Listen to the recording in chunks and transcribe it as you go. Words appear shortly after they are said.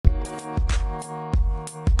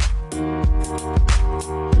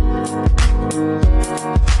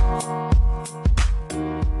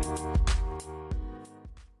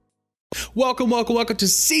Welcome to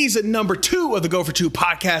season number 2 of the Go for 2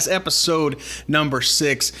 podcast, episode number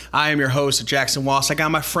 6. I am your host, Jackson Walls. I got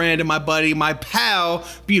my friend and my buddy, my pal,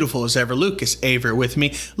 beautiful as ever, Lucas Aver with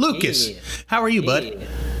me. Lucas, how are you, bud?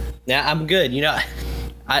 Yeah, I'm good. You know,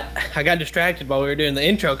 I got distracted while we were doing the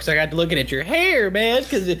intro because I got to looking at your hair, man,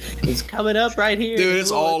 because it's coming up right here. Dude, it's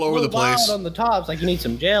all over the place. On the tops, like you need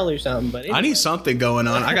some gel or something. But anyway. I need something going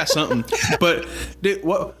on. I got something. But dude,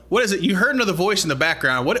 what is it? You heard another voice in the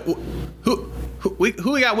background. Who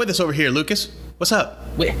we got with us over here, Lucas? What's up?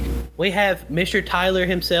 We have Mr. Tyler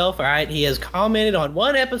himself. All right, he has commented on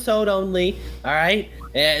one episode only. All right,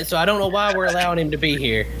 so I don't know why we're allowing him to be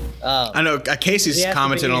here. I know Casey's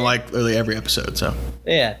commented on like literally every episode. So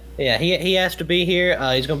yeah, he has to be here.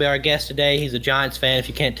 He's gonna be our guest today. He's a Giants fan, if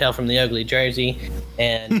you can't tell from the ugly jersey.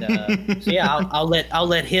 And so yeah, I'll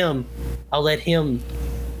let him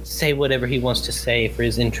say whatever he wants to say for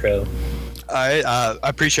his intro. I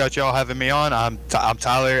appreciate y'all having me on. I'm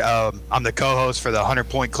Tyler. I'm the co-host for the 100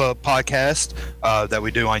 Point Club podcast that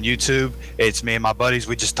we do on YouTube. It's me and my buddies.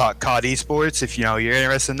 We just talk COD esports. If you're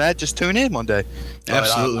interested in that, just tune in one day.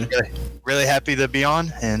 Absolutely. I'm really happy to be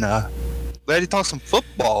on and ready to talk some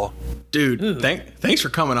football. Dude, thanks for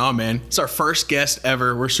coming on, man. It's our first guest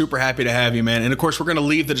ever. We're super happy to have you, man. And of course, we're going to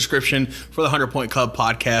leave the description for the 100 Point Club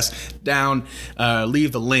podcast down.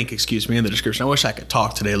 Leave the link, in the description. I wish I could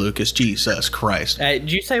talk today, Lucas. Jesus Christ.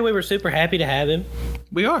 Did you say we were super happy to have him?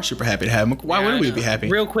 We are super happy to have him. Why wouldn't we be happy?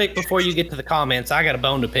 Real quick before you get to the comments, I got a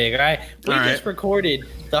bone to pick, all right? We just recorded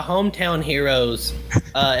the Hometown Heroes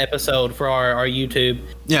episode for our YouTube.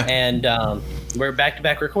 Yeah. And we're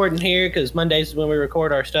back-to-back recording here because Mondays is when we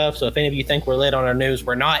record our stuff. So if any of you think we're lit on our news,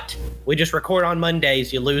 we're not. We just record on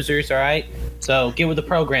Mondays, you losers, all right? So get with the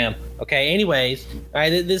program, okay? Anyways, all right,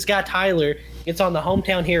 this guy Tyler gets on the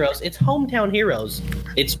Hometown Heroes. It's Hometown Heroes.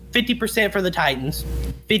 It's 50% for the Titans,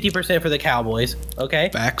 50% for the Cowboys, okay?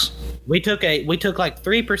 Facts. We took like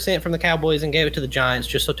 3% from the Cowboys and gave it to the Giants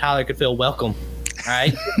just so Tyler could feel welcome. All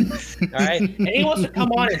right? All right? And he wants to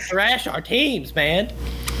come on and thrash our teams, man.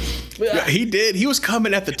 Yeah, he did. He was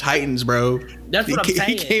coming at the Titans, bro. That's what I'm saying.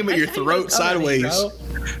 He came at your throat sideways.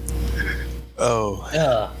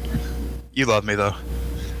 You love me, though.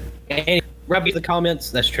 And rub the comments.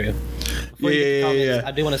 That's true. Yeah.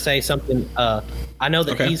 I do want to say something. I know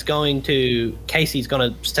that Casey's going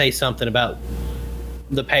to say something about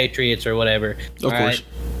the Patriots or whatever. Of course.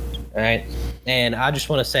 All right. And I just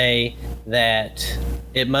want to say that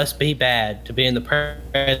it must be bad to be in the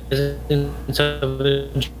presence of a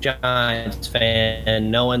Giants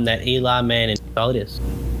fan knowing that Eli Manning, that's all it is.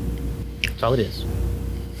 That's all it is.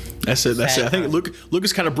 That's it. I think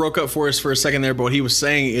Lucas kind of broke up for us for a second there, but what he was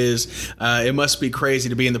saying is it must be crazy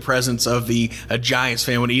to be in the presence of a Giants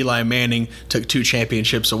fan when Eli Manning took 2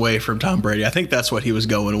 championships away from Tom Brady. I think that's what he was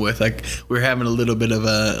going with. Like, we were having a little bit of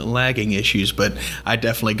lagging issues, but I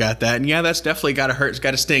definitely got that. And yeah, that's definitely got to hurt. It's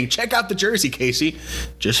got to sting. Check out the jersey, Casey,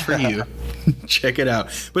 just for you. Check it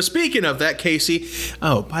out. But speaking of that, Casey,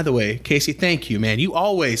 oh, by the way, Casey, thank you, man. You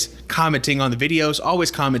always commenting on the videos,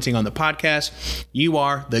 always commenting on the podcast. You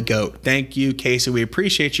are the GOAT. Thank you, Casey. We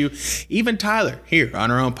appreciate you. Even Tyler here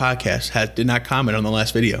on our own podcast did not comment on the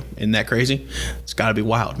last video. Isn't that crazy? It's got to be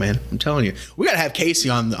wild, man. I'm telling you. We got to have Casey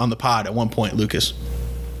on the pod at one point, Lucas.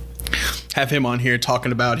 Have him on here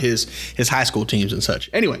talking about his high school teams and such.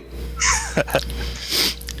 Anyway.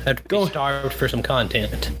 I'd go starved for some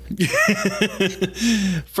content.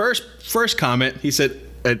 First comment, he said,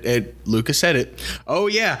 Lucas said it. Oh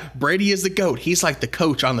yeah, Brady is the GOAT. He's like the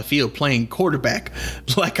coach on the field playing quarterback.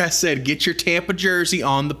 Like I said, get your Tampa jersey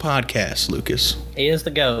on the podcast, Lucas. He is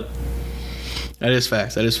the GOAT. That is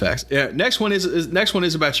facts. Yeah. Next one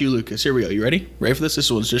is about you, Lucas. Here we go. You ready? Ready for this? This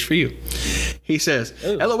one's just for you. He says,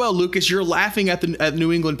 "Ooh. LOL, Lucas, you're laughing at the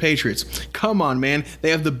New England Patriots. Come on, man. They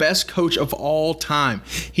have the best coach of all time.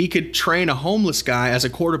 He could train a homeless guy as a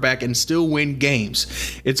quarterback and still win games.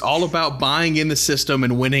 It's all about buying in the system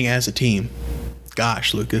and winning as a team."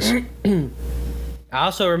 Gosh, Lucas. I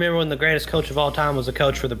also remember when the greatest coach of all time was a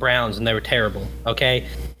coach for the Browns, and they were terrible, okay?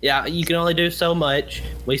 Yeah, you can only do so much.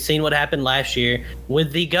 We've seen what happened last year.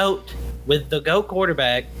 With the GOAT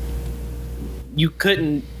quarterback, you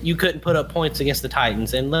couldn't put up points against the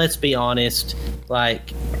Titans. And let's be honest,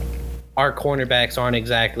 like, our cornerbacks aren't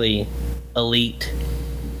exactly elite.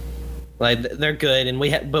 Like, they're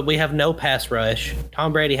good, but we have no pass rush.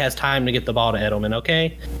 Tom Brady has time to get the ball to Edelman,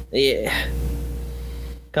 okay? Yeah.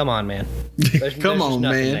 Come on, man. There's man.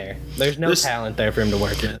 There. There's no talent there for him to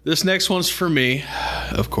work with. This next one's for me,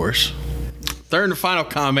 of course. Third and final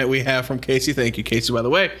comment we have from Casey. Thank you, Casey, by the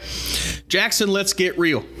way. Jackson, let's get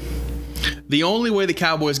real. The only way the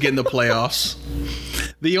Cowboys get in the playoffs,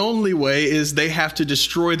 The only way is they have to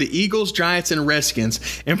destroy the Eagles, Giants, and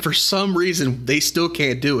Redskins, and for some reason, they still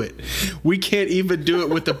can't do it. We can't even do it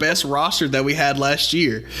with the best roster that we had last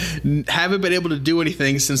year. Haven't been able to do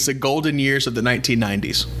anything since the golden years of the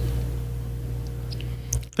 1990s.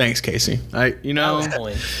 Thanks, Casey. I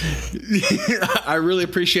really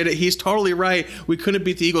appreciate it. He's totally right. We couldn't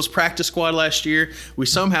beat the Eagles practice squad last year. We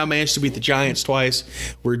somehow managed to beat the Giants twice.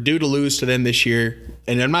 We're due to lose to them this year.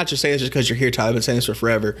 And I'm not just saying this just because you're here, Tyler. I've been saying this for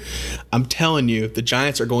forever. I'm telling you, the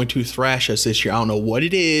Giants are going to thrash us this year. I don't know what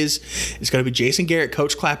it is. It's going to be Jason Garrett,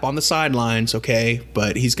 Coach Clapp on the sidelines, okay?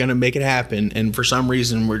 But he's going to make it happen. And for some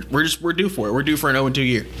reason, we're due for it. We're due for an 0-2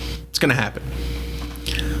 year. It's going to happen.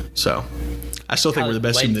 So I still think we're the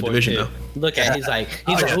best team in the division, though. Look at he's like,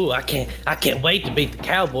 ooh, I can't wait to beat the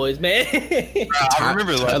Cowboys, man. I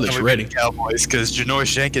remember the last time we beat the Cowboys because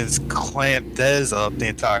Janoris Jenkins clamped Dez up the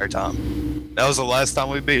entire time. That was the last time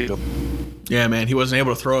we beat him. Yeah, man, he wasn't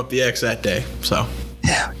able to throw up the X that day, so.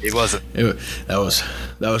 Yeah, he wasn't. That was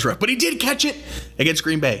rough, but he did catch it against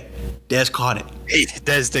Green Bay. Dez caught it.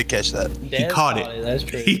 Dez did catch that. He caught it. That's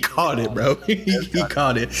true. He caught it, bro. He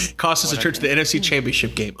caught it. Cost us a trip to the NFC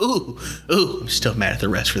Championship game. Ooh, I'm still mad at the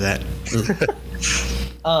refs for that.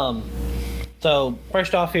 So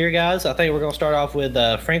first off here, guys, I think we're gonna start off with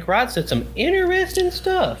Frank Reich said some interesting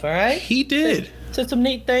stuff. All right. He did. Said some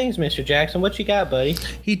neat things, Mr. Jackson. What you got, buddy?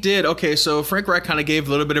 He did. Okay, so Frank Reich kind of gave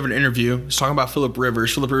a little bit of an interview. He was talking about Phillip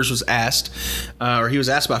Rivers. Phillip Rivers was asked, or he was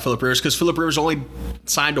asked about Phillip Rivers because Phillip Rivers only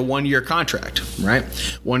signed a 1-year contract, right?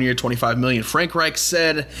 1 year, $25 million. Frank Reich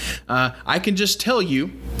said, I can just tell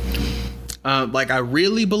you, I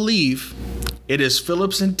really believe it is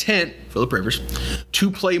Phillip Rivers,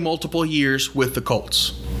 to play multiple years with the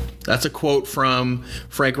Colts. That's a quote from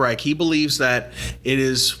Frank Reich. He believes that it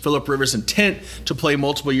is Phillip Rivers' intent to play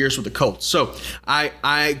multiple years with the Colts. So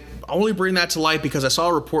I only bring that to light because I saw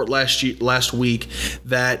a report last week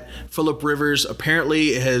that Phillip Rivers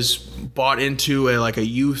apparently has bought into a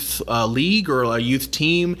youth league or a youth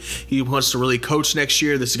team. He wants to really coach next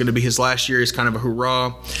year. This is going to be his last year. It's kind of a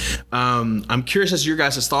hurrah. I'm curious as to your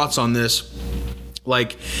guys' thoughts on this.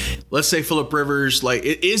 Let's say Phillip Rivers,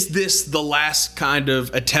 is this the last kind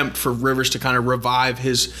of attempt for Rivers to kind of revive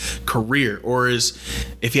his career? Or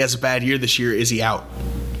if he has a bad year this year, is he out?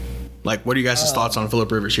 What are you guys' thoughts on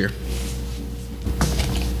Phillip Rivers here?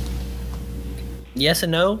 Yes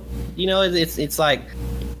and no. It's like,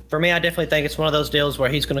 for me, I definitely think it's one of those deals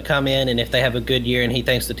where he's going to come in, and if they have a good year and he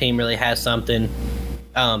thinks the team really has something,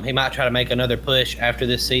 he might try to make another push after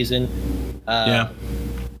this season. Yeah.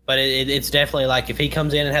 But it's definitely if he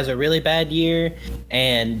comes in and has a really bad year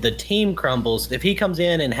and the team crumbles, if he comes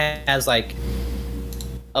in and has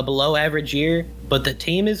a below average year, but the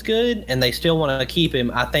team is good and they still want to keep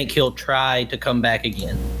him, I think he'll try to come back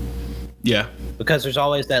again. Yeah. Because there's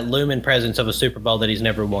always that looming presence of a Super Bowl that he's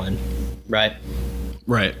never won. Right?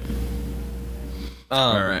 Right.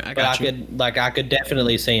 All right. I got you. I could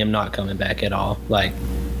definitely see him not coming back at all.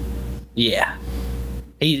 Yeah.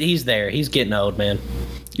 He's there. He's getting old, man.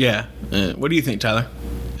 Yeah. What do you think, Tyler?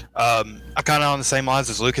 I'm kind of on the same lines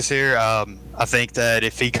as Lucas here. I think that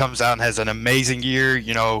if he comes out and has an amazing year,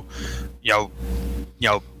 mid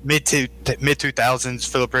 2000s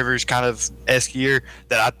Phillip Rivers kind of esque year,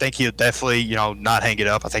 that I think he'll definitely not hang it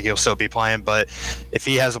up. I think he'll still be playing. But if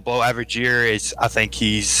he has a below average year, I think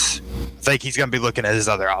he's going to be looking at his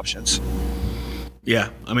other options.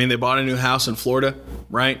 Yeah, I mean, they bought a new house in Florida,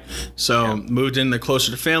 right? So moved in, they're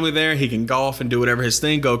closer to family there. He can golf and do whatever his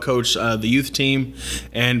thing, go coach the youth team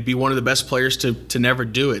and be one of the best players to never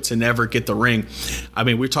do it, to never get the ring. I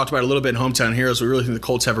mean, we've talked about it a little bit in Hometown Heroes. We really think the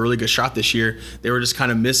Colts have a really good shot this year. They were just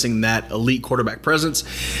kind of missing that elite quarterback presence.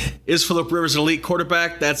 Is Phillip Rivers an elite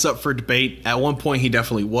quarterback? That's up for debate. At one point, he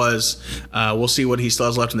definitely was. We'll see what he still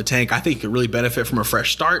has left in the tank. I think he could really benefit from a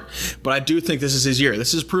fresh start, but I do think this is his year.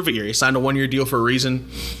 This is prove-it year. He signed a 1-year deal for a reason.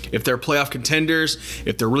 If they're playoff contenders,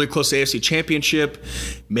 if they're really close to AFC Championship,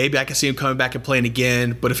 maybe I can see him coming back and playing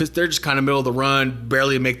again. But if they're just kind of middle of the run,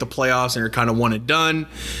 barely make the playoffs, and are kind of one and done,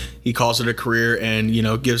 he calls it a career and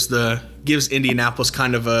gives Indianapolis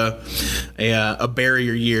kind of a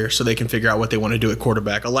barrier year so they can figure out what they want to do at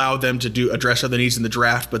quarterback. Allow them to address other needs in the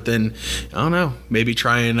draft, but then I don't know, maybe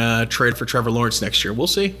try and trade for Trevor Lawrence next year. We'll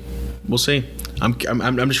see. I'm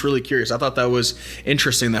just really curious. I thought that was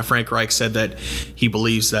interesting that Frank Reich said that he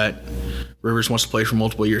believes that Rivers wants to play for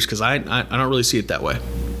multiple years, because I don't really see it that way.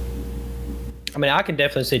 I mean, I can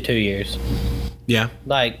definitely see 2 years. Yeah.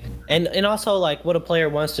 And also what a player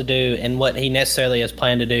wants to do and what he necessarily has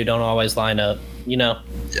planned to do don't always line up, Yeah.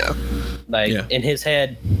 In his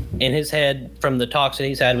head, from the talks that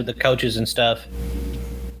he's had with the coaches and stuff,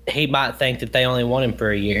 he might think that they only want him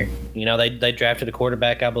for a year. You know, they drafted a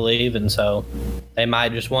quarterback, I believe, and so they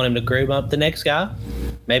might just want him to groom up the next guy.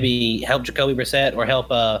 Maybe help Jacoby Brissett or help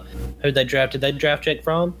who they drafted. They draft Jake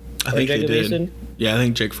Fromm? I think they did. Eason? Yeah, I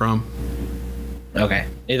think Jake Fromm. Okay.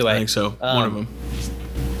 Either way. I think so. One of them.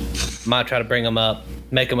 Might try to bring him up,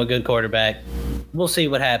 make him a good quarterback. We'll see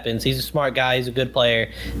what happens. He's a smart guy. He's a good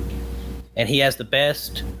player. And he has the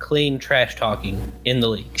best clean trash talking in the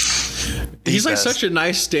league. He's like such a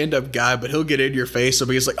nice stand-up guy, but he'll get in your face. So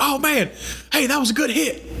he's like, "Oh man, hey, that was a good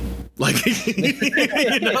hit." Like,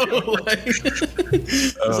 you know, like,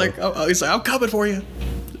 it's like, he's like, "I'm coming for you."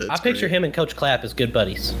 I picture him and Coach Clapp as good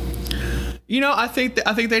buddies. You know, I think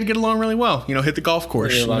they'd get along really well. You know, hit the golf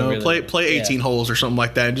course, you know, play 18 holes or something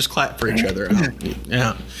like that, and just clap for each other.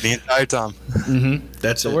 Yeah, the entire time. Mm-hmm.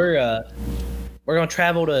 That's it. We're gonna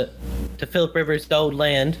travel to Phillip Rivers' old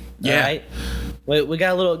land. Yeah. All right? We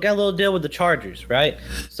got a little deal with the Chargers, right?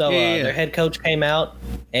 So their head coach came out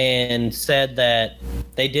and said that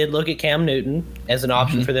they did look at Cam Newton as an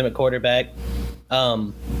option for them at quarterback.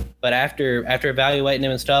 But after evaluating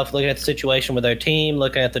him and stuff, looking at the situation with their team,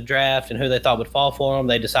 looking at the draft and who they thought would fall for them,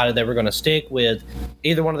 they decided they were going to stick with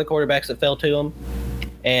either one of the quarterbacks that fell to them,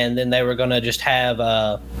 and then they were going to just have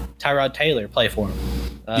Tyrod Taylor play for them.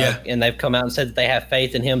 And they've come out and said that they have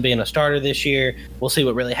faith in him being a starter this year. We'll see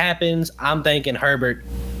what really happens. I'm thinking Herbert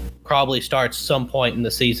probably starts some point in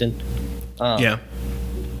the season. So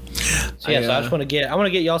I just want to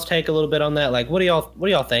get y'all's take a little bit on that. Like, what do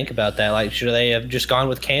y'all think about that? Like, should they have just gone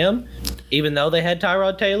with Cam, even though they had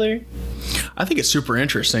Tyrod Taylor? I think it's super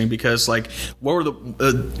interesting because, like, what were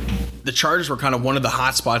the Chargers were kind of one of the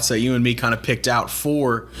hot spots that you and me kind of picked out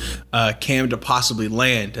for Cam to possibly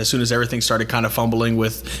land. As soon as everything started kind of fumbling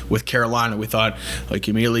with Carolina, we thought, like,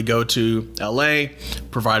 immediately go to LA,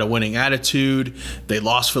 provide a winning attitude. They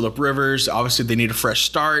lost Phillip Rivers. Obviously, they need a fresh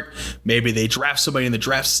start. Maybe they draft somebody in the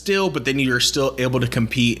draft still, but then you're still able to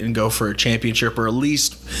compete and go for a championship or at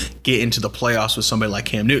least get into the playoffs with somebody like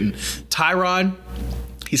Cam Newton. Tyrod,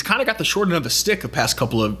 he's kind of got the short end of the stick the past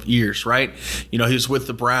couple of years, right? You know, he was with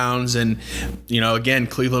the Browns and, you know, again,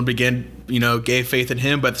 Cleveland gave faith in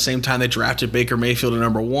him, but at the same time they drafted Baker Mayfield at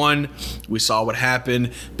number 1. We saw what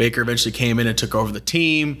happened. Baker eventually came in and took over the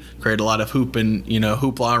team, created a lot of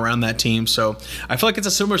hoopla around that team. So I feel like it's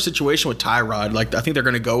a similar situation with Tyrod. Like, I think they're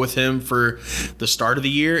going to go with him for the start of the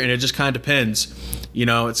year, and it just kind of depends. You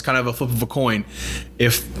know, it's kind of a flip of a coin.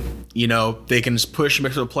 If, you know, they can just push him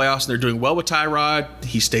into the playoffs and they're doing well with Tyrod,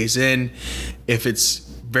 he stays in. If it's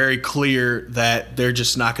very clear that they're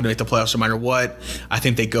just not going to make the playoffs no matter what, I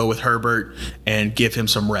think they go with Herbert and give him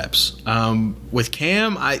some reps. With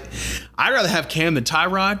Cam, I'd rather have Cam than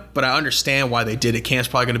Tyrod, but I understand why they did it. Cam's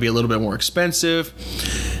probably going to be a little bit more expensive.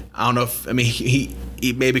 I don't know he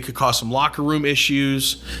maybe could cause some locker room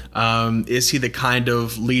issues. Is he the kind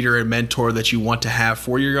of leader and mentor that you want to have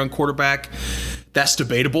for your young quarterback? That's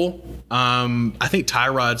debatable. I think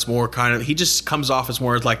Tyrod's more he just comes off as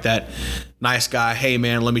more like that nice guy. Hey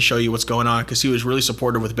man, let me show you what's going on. Cause he was really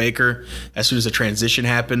supportive with Baker as soon as the transition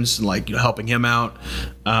happens and, like, you know, helping him out.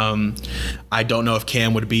 I don't know if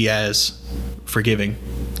Cam would be as forgiving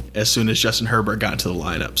as soon as Justin Herbert got into the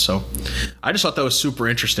lineup. So I just thought that was super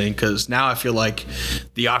interesting because now I feel like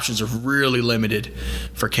the options are really limited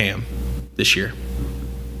for Cam this year.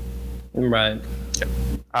 Right.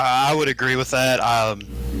 I would agree with that.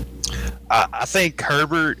 I think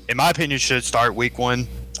Herbert, in my opinion, should start week 1.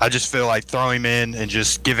 I just feel like throw him in and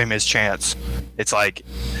just give him his chance. It's like,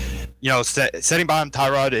 you know, setting behind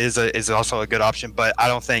Tyrod is also a good option, but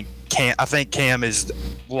I think Cam is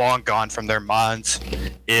long gone from their minds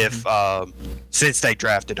since they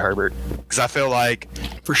drafted Herbert, because I feel like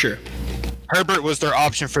for sure Herbert was their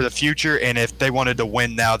option for the future, and if they wanted to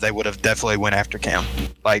win now, they would have definitely went after Cam,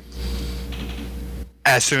 like,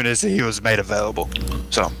 as soon as he was made available.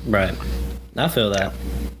 So right, I feel that.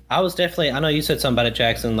 I know you said something about it,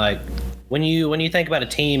 Jackson. Like, when you think about a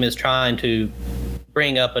team is trying to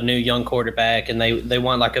bring up a new young quarterback and they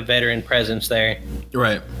want like a veteran presence there.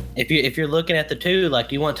 Right. If you're looking at the two, like,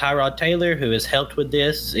 do you want Tyrod Taylor, who has helped with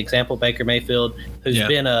this? Example, Baker Mayfield, who's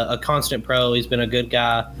been a constant pro. He's been a good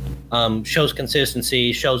guy, shows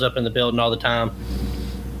consistency, shows up in the building all the time.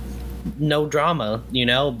 No drama, you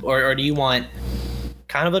know? Or do you want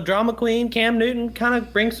kind of a drama queen? Cam Newton kind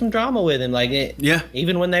of brings some drama with him. Like,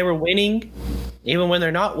 even when they were winning, even when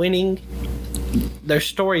they're not winning, there's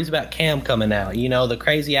stories about Cam coming out, you know, the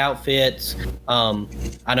crazy outfits.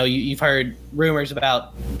 I know you've heard rumors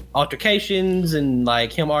about altercations and,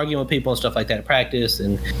 like, him arguing with people and stuff like that at practice.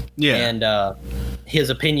 And his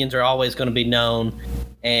opinions are always going to be known.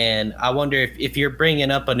 And I wonder if you're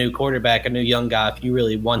bringing up a new quarterback, a new young guy, if you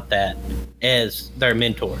really want that as their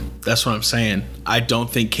mentor. That's what I'm saying. I don't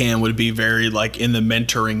think Cam would be very in the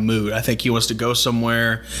mentoring mood. I think he wants to go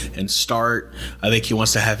somewhere and start. I think he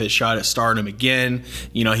wants to have his shot at stardom again.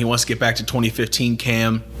 He wants to get back to 2015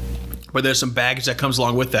 Cam. But there's some baggage that comes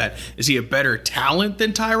along with that. Is he a better talent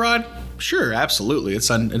than Tyrod? Sure, absolutely. It's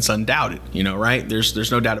undoubted, right?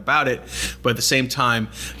 There's no doubt about it. But at the same time,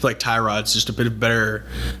 I feel like Tyrod's just a bit of better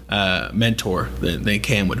mentor than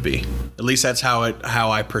Cam would be. At least that's how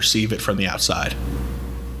I perceive it from the outside.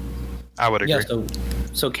 I would agree. Yeah,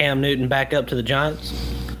 so Cam Newton back up to the Giants?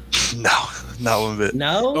 No, not one bit.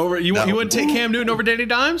 No? You wouldn't take Cam Newton over Danny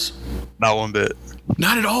Dimes? Not one bit.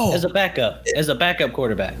 Not at all. As a backup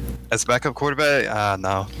quarterback. As a backup quarterback?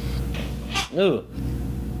 No. Ooh.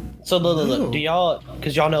 So look, do y'all,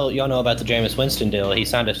 because y'all know about the Jameis Winston deal. He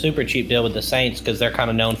signed a super cheap deal with the Saints because they're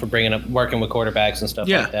kind of known for working with quarterbacks and stuff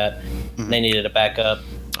like that. Mm-hmm. They needed a backup.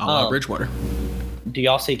 Bridgewater. Do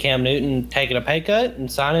y'all see Cam Newton taking a pay cut and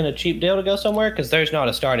signing a cheap deal to go somewhere? Because there's not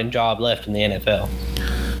a starting job left in the NFL.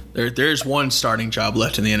 There's one starting job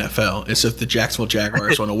left in the NFL. It's if the Jacksonville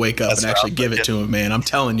Jaguars want to wake up and actually give it to him, man. I'm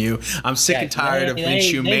telling you, I'm sick and tired of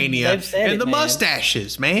Minshew mania and the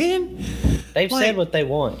mustaches, man. They've said what they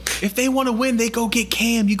want. If they want to win, they go get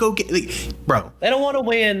Cam. You go get, bro. They don't want to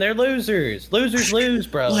win. They're losers. Losers lose,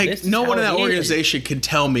 bro. No one in that organization can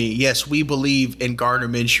tell me, yes, we believe in Gardner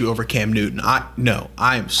Minshew over Cam Newton. I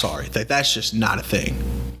am sorry. That's just not a thing.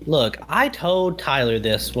 Look, I told Tyler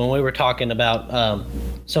this when we were talking about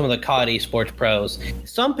some of the COD esports pros.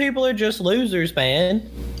 Some people are just losers, man.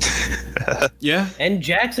 Yeah. And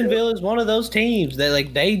Jacksonville is one of those teams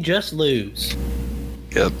that they just lose.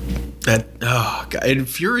 Yep. That God, it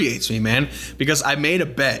infuriates me, man, because I made a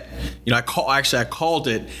bet. I called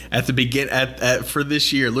it at the begin for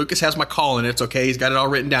this year. Lucas has my call in it. It's okay. He's got it all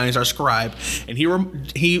written down. He's our scribe, and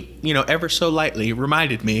he ever so lightly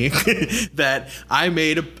reminded me that I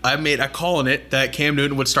made a call in it that Cam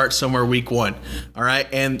Newton would start somewhere week 1. All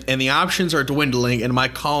right, and the options are dwindling, and my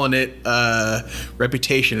calling it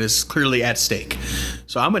reputation is clearly at stake.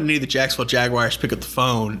 So I'm gonna need the Jacksonville Jaguars to pick up the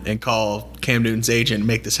phone and call Cam Newton's agent and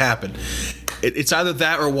make this happen. It's either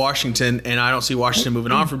that or Washington, and I don't see Washington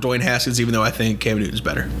moving on from Dwayne Haskins, even though I think Cam Newton's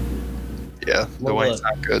better. Yeah, Dwayne's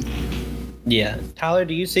not good. Yeah, Tyler,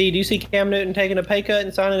 do you see Cam Newton taking a pay cut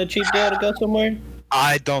and signing a cheap deal to go somewhere?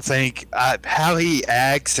 I don't think how he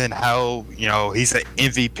acts and how he's an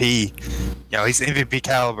MVP. He's an MVP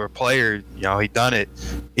caliber player. He done it.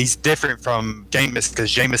 He's different from Jameis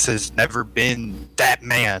because Jameis has never been that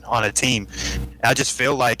man on a team. I just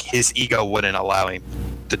feel like his ego wouldn't allow him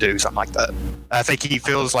to do something like that. I think he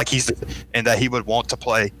feels like and that he would want to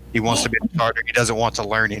play. He wants to be a starter. He doesn't want to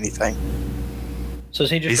learn anything. So is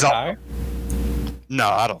he just retire? No,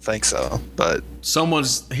 I don't think so. But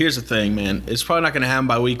here's the thing, man. It's probably not going to happen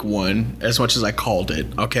by week 1 as much as I called it.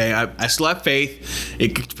 Okay, I still have faith.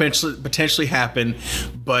 It could potentially happen,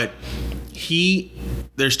 but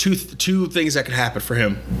there's two things that could happen for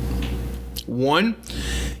him. One,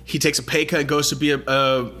 he takes a pay cut and goes to be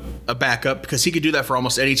a backup because he could do that for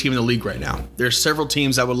almost any team in the league right now. There's several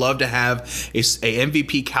teams that would love to have a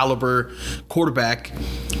MVP caliber quarterback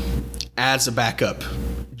as a backup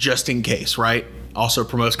just in case, right? Also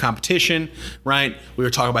promotes competition, right? We were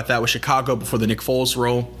talking about that with Chicago before the Nick Foles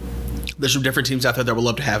role. There's some different teams out there that would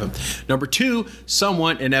love to have him. Number 2,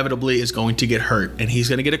 someone inevitably is going to get hurt, and he's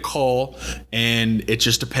going to get a call, and it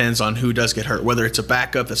just depends on who does get hurt. Whether it's a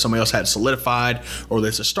backup that somebody else had solidified or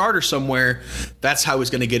there's a starter somewhere, that's how he's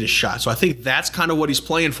going to get his shot. So I think that's kind of what he's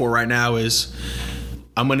playing for right now is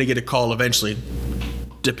I'm going to get a call eventually,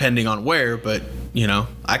 depending on where, but,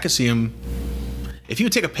 I could see him. If he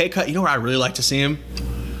would take a pay cut, where I'd really like to see him?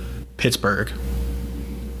 Pittsburgh.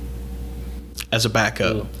 As a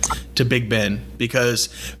backup to Big Ben, because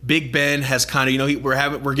Big Ben has kind of,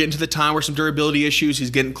 we're getting to the time where some durability issues. He's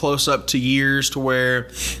getting close up to years to where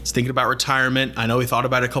he's thinking about retirement. I know he thought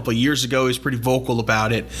about it a couple of years ago. He's pretty vocal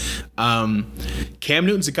about it. Cam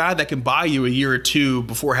Newton's a guy that can buy you a year or two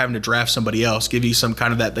before having to draft somebody else, give you some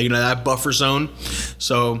kind of that buffer zone.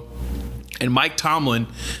 So. And Mike Tomlin,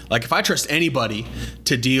 if I trust anybody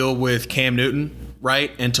to deal with Cam Newton, right,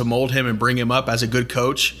 and to mold him and bring him up as a good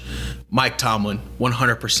coach, Mike Tomlin,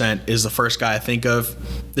 100% is the first guy I think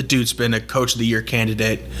of. The dude's been a Coach of the Year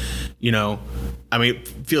candidate. It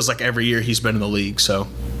feels like every year he's been in the league. So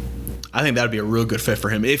I think that would be a real good fit for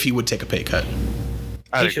him if he would take a pay cut.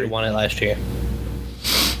 He should have won it last year.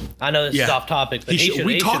 I know this is off topic, but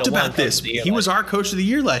we talked about this. He was our Coach of the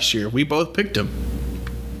Year last year. We both picked him.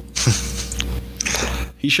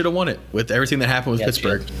 He should have won it with everything that happened with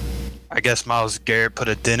Pittsburgh. I guess Myles Garrett put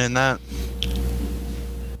a dent in that.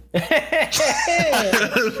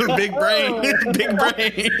 Big brain. Big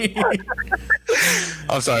brain.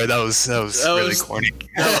 I'm sorry, that was really corny.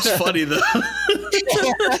 That was funny though.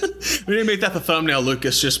 We didn't make that the thumbnail,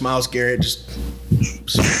 Lucas. Just Myles Garrett just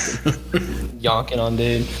yonking on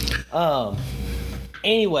dude.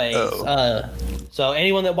 Anyways, so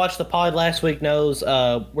anyone that watched the pod last week knows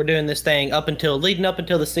we're doing this thing leading up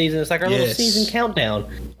until the season. It's like our little season countdown.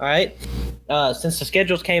 All right. Since the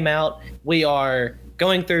schedules came out, we are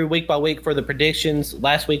going through week by week for the predictions.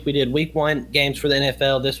 Last week we did week 1 games for the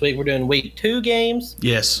NFL. This week we're doing week 2 games.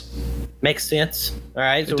 Yes. Makes sense. All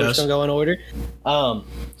right, so we're just going to go in order.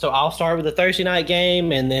 So I'll start with the Thursday night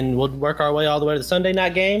game, and then we'll work our way all the way to the Sunday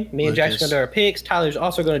night game. Me and Jackson are going to do our picks. Tyler's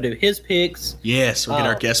also going to do his picks. Yes, we'll get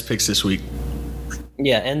our guest picks this week.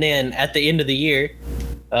 Yeah, and then at the end of the year,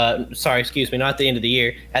 not at the end of the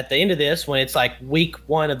year. At the end of this, when it's like week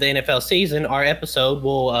 1 of the NFL season, our episode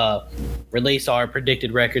will release our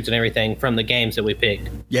predicted records and everything from the games that we picked.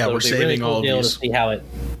 Yeah, so we're saving really cool all of deal these. To see how it,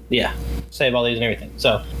 save all these and everything.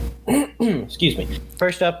 So, excuse me.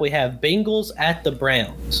 First up, we have Bengals at the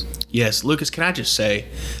Browns. Yes, Lucas, can I just say,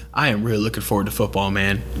 I am really looking forward to football,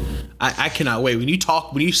 man. I cannot wait. When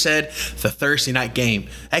you said the Thursday night game,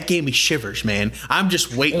 that gave me shivers, man. I'm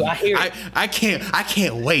just waiting. Ooh, I hear it. I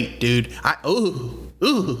can't wait, dude.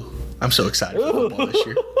 I'm so excited for football this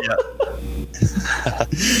year.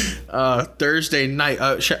 Yeah. Thursday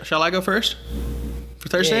night. Shall I go first for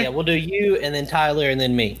Thursday? Yeah, we'll do you and then Tyler and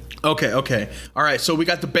then me. Okay. All right, so we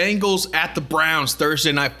got the Bengals at the Browns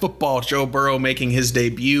Thursday night football. Joe Burrow making his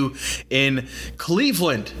debut in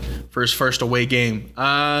Cleveland for his first away game.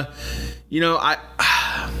 I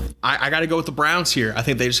got to go with the Browns here. I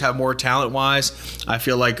think they just have more talent-wise. I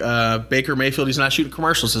feel like Baker Mayfield, he's not shooting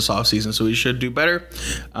commercials this offseason, so he should do better.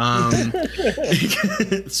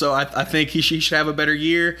 So I think he should have a better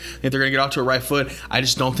year. I think they're going to get off to a right foot. I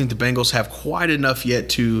just don't think the Bengals have quite enough yet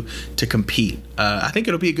to compete. I think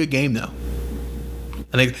it'll be a good game, though.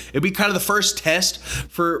 I think it'll be kind of the first test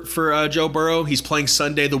for Joe Burrow. He's playing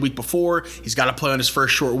Sunday the week before. He's got to play on his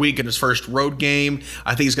first short week and his first road game. I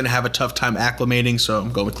think he's going to have a tough time acclimating, so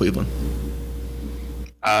I'm going with Cleveland.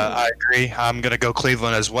 I agree. I'm going to go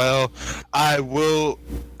Cleveland as well. I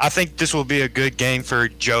think this will be a good game for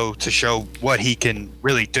Joe to show what he can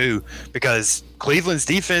really do, because Cleveland's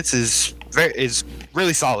defense is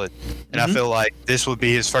really solid, and I feel like this would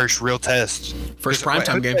be his first real test. First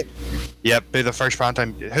primetime game. Yep, be the first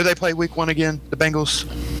primetime. Who they play week 1 again? The Bengals?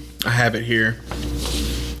 I have it here.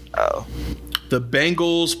 Oh. The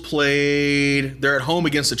Bengals they're at home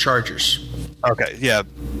against the Chargers. Okay, yeah.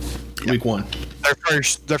 Week 1.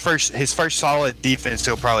 His first solid defense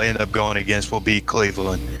he'll probably end up going against will be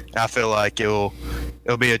Cleveland. And I feel like it'll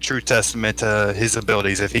be a true testament to his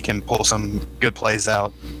abilities if he can pull some good plays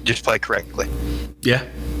out, just play correctly. Yeah.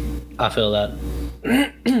 I feel that.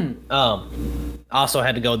 Also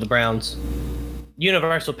had to go with the Browns.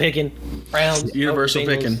 Universal picking. Browns. Universal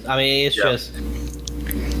picking. I mean, it's just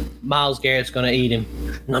Myles Garrett's going to eat him.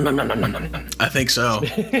 No. I think so.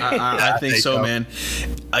 I think so, man.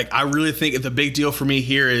 Like, I really think the big deal for me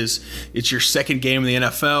here is it's your second game in the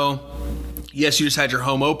NFL. Yes, you just had your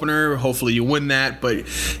home opener. Hopefully you win that, but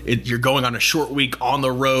you're going on a short week on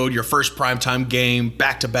the road, your first primetime game,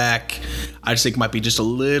 back-to-back. I just think it might be just a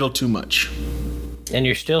little too much. And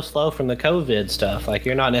you're still slow from the COVID stuff. Like,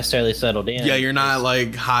 you're not necessarily settled in. Yeah, you're not,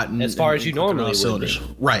 like, hot and as far as you normally would be.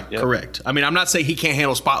 Right, yep. Correct. I mean, I'm not saying he can't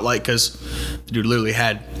handle spotlight, because the dude literally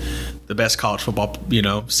had the best college football,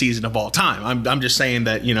 season of all time. I'm just saying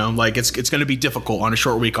that, it's going to be difficult on a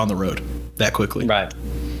short week on the road that quickly. Right.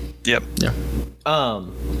 Yep. Yeah.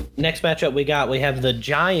 Next matchup we have the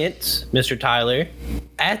Giants, Mr. Tyler,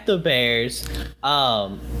 at the Bears.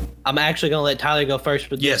 I'm actually going to let Tyler go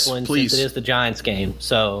first with this one, please. Since it is the Giants game.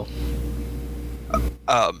 So,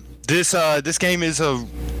 this game was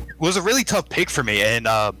a really tough pick for me, and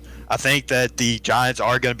I think that the Giants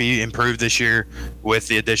are going to be improved this year with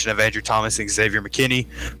the addition of Andrew Thomas and Xavier McKinney,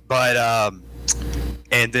 but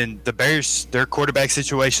and then the Bears, their quarterback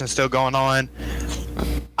situation is still going on.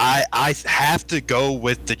 I have to go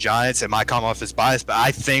with the Giants. It might come off as biased, but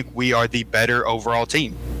I think we are the better overall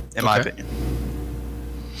team, in my opinion.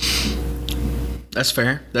 That's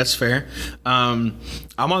fair.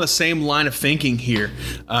 I I'm on the same line of thinking here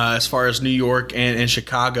as far as New York and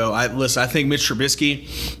Chicago. I think Mitch Trubisky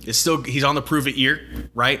he's on the prove it year,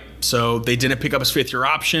 right? So they didn't pick up his 5th-year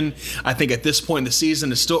option. I think at this point in the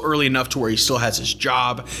season, it's still early enough to where he still has his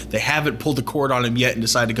job. They haven't pulled the cord on him yet and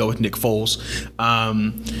decided to go with Nick Foles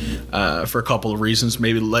for a couple of reasons.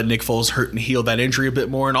 Maybe let Nick Foles hurt and heal that injury a bit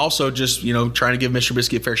more, and also just trying to give Mitch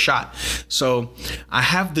Trubisky a fair shot. So I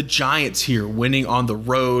have the Giants here winning on the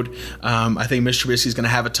road. I think Mitch Trubisky is going to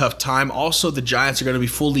have a tough time. Also, the Giants are going to be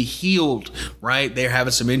fully healed, right? They're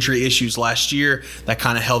having some injury issues last year that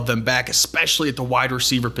kind of held them back, especially at the wide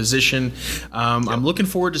receiver position. I'm looking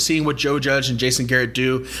forward to seeing what Joe Judge and Jason Garrett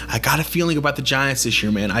do. I got a feeling about the Giants this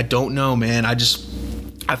year, man. I don't know, man.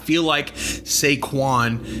 I feel like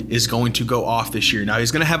Saquon is going to go off this year. Now,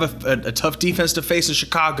 he's going to have a tough defense to face in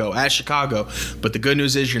Chicago, but the good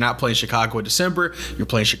news is you're not playing Chicago in December. You're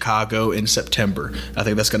playing Chicago in September. I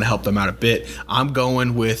think that's going to help them out a bit. I'm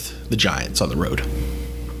going with the Giants on the road.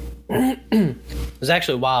 It was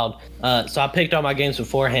actually wild. So I picked all my games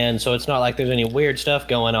beforehand, so it's not like there's any weird stuff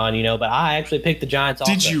going on, but I actually picked the Giants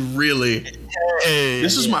also. Did you really? Hey,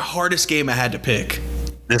 this is my hardest game I had to pick.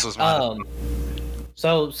 This was mine.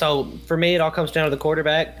 So for me, it all comes down to the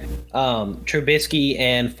quarterback. Trubisky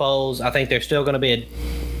and Foles, I think there's still going to be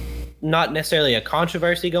not necessarily a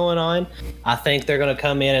controversy going on. I think they're going to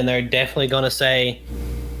come in and they're definitely going to say,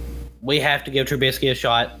 we have to give Trubisky a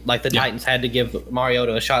shot, like the Titans had to give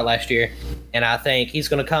Mariota a shot last year. And I think he's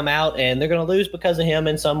going to come out and they're going to lose because of him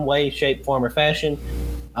in some way, shape, form, or fashion.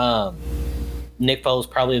 Nick Foles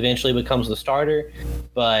probably eventually becomes the starter,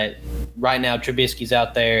 but right now Trubisky's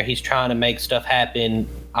out there. He's trying to make stuff happen.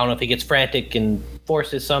 I don't know if he gets frantic and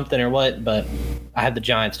forces something or what, but I have the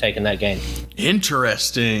Giants taking that game.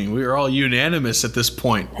 Interesting. We are all unanimous at this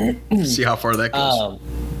point. See how far that goes.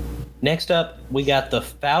 Next up, we got the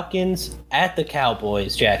Falcons at the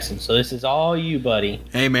Cowboys, Jackson. So this is all you, buddy.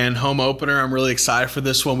 Hey, man, home opener. I'm really excited for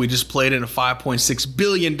this one. We just played in a $5.6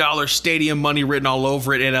 billion stadium, money written all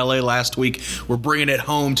over it in L.A. last week. We're bringing it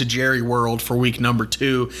home to Jerry World for week number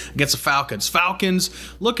 2 against the Falcons. Falcons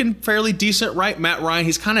looking fairly decent, right? Matt Ryan,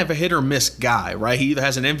 he's kind of a hit-or-miss guy, right? He either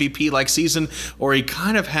has an MVP-like season or he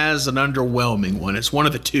kind of has an underwhelming one. It's one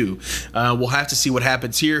of the two. We'll have to see what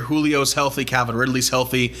happens here. Julio's healthy. Calvin Ridley's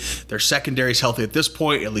healthy. Their secondary's healthy at this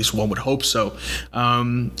point. At least one would hope so.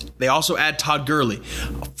 They also add Todd Gurley.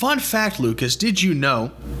 Fun fact, Lucas, did you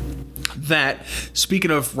know that,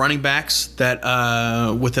 speaking of running backs that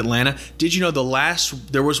with Atlanta, did you know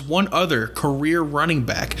there was one other career running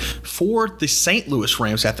back for the St. Louis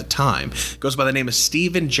Rams at the time? Goes by the name of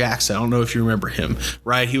Steven Jackson. I don't know if you remember him,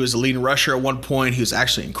 right? He was a leading rusher at one point. He was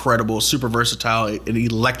actually incredible, super versatile, and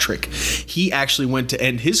electric. He actually went to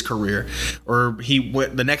end his career, or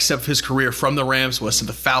the next step of his career from the Rams was to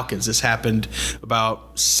the Falcons. This happened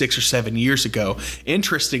about 6 or 7 years ago.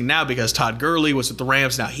 Interesting now because Todd Gurley was at the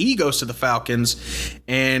Rams. Now he goes to the Falcons,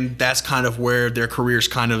 and that's kind of where their careers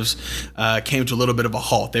kind of came to a little bit of a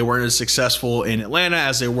halt. They weren't as successful in Atlanta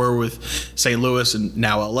as they were with St. Louis and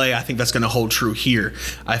now LA. I think that's going to hold true here.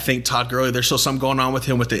 I think Todd Gurley, there's still something going on with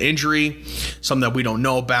him with the injury, something that we don't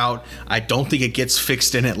know about. I don't think it gets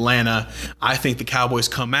fixed in Atlanta. I think the Cowboys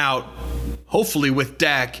come out, hopefully with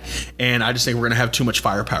Dak, and I just think we're going to have too much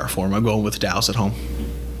firepower for him. I'm going with Dallas at home.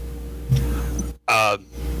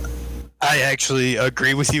 I actually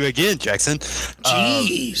agree with you again, Jackson.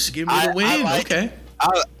 Jeez, give me the win. Okay.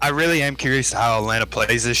 I really am curious how Atlanta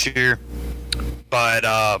plays this year. But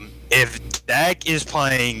if Dak is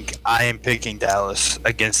playing, I am picking Dallas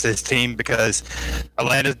against this team because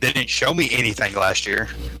Atlanta didn't show me anything last year.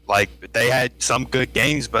 Like, they had some good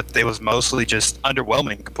games, but it was mostly just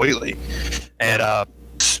underwhelming completely. And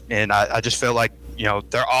I just feel like,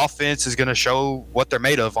 their offense is going to show what they're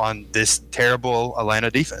made of on this terrible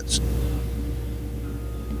Atlanta defense.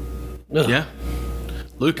 Ugh. Yeah.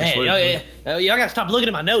 Lucas, man, y'all got to stop looking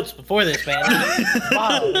at my notes before this, man.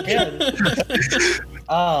 Wow.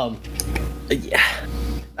 Yeah.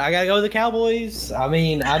 I got to go with the Cowboys. I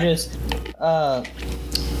mean, I just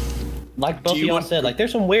like both of y'all said, like,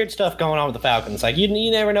 there's some weird stuff going on with the Falcons. Like, you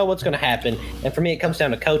never know what's going to happen. And for me, it comes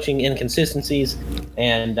down to coaching inconsistencies.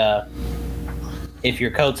 And if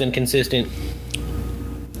your coach's inconsistent,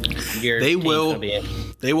 they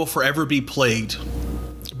will forever be plagued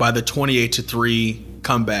by the 28-3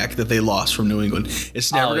 comeback that they lost from New England.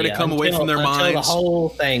 It's never going to come away from their minds until the whole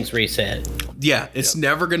thing's reset. Yeah, it's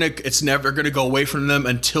never gonna go away from them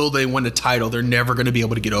until they win a title. They're never gonna be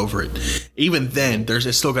able to get over it. Even then,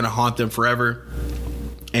 it's still gonna haunt them forever.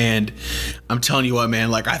 And I'm telling you what,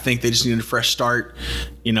 man, like, I think they just need a fresh start.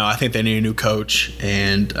 I think they need a new coach,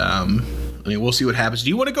 and I mean, we'll see what happens. Do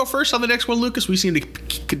you want to go first on the next one, Lucas? We seem to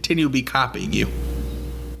continue to be copying you.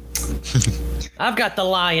 I've got the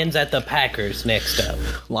Lions at the Packers next up.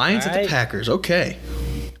 Lions at the Packers. Okay.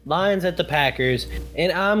 Lions at the Packers,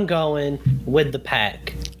 and I'm going with the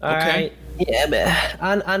Pack. All right. Yeah,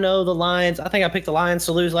 but I know the Lions. I think I picked the Lions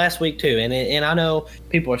to lose last week too, and I know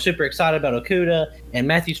people are super excited about Okudah, and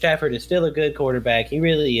Matthew Stafford is still a good quarterback. He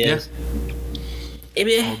really is.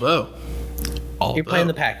 Yeah. Although you're playing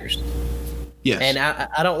the Packers. Yes. And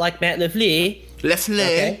I don't like Matt LaFleur.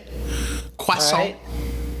 Okay. Croissant.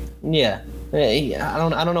 Right. Yeah.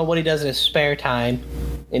 I don't know what he does in his spare time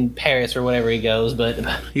in Paris or wherever he goes, but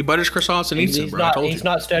he butters croissants and eats them, bro. He's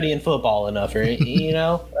not studying football enough, or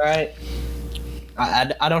all right.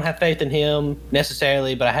 I don't have faith in him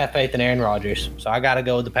necessarily, but I have faith in Aaron Rodgers, so I got to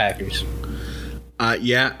go with the Packers.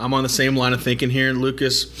 Yeah, I'm on the same line of thinking here,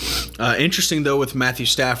 Lucas. Interesting though with Matthew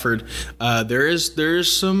Stafford,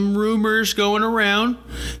 there's some rumors going around.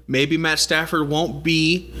 Maybe Matt Stafford won't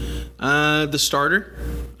be the starter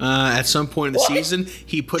at some point in the season.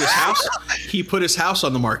 He put his house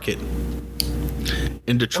on the market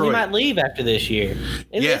in Detroit. Well, he might leave after this year.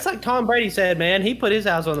 It's like Tom Brady said, man. He put his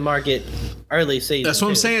house on the market early season. That's what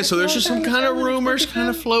I'm saying. So there's just some kind of rumors kind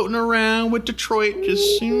of floating around with Detroit.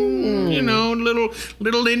 Just,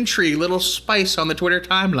 little intrigue, little spice on the Twitter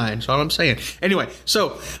timeline. That's all I'm saying. Anyway,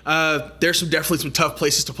 so there's definitely some tough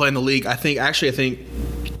places to play in the league. I think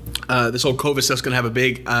this whole COVID stuff's going to have a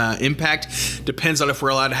big impact. Depends on if we're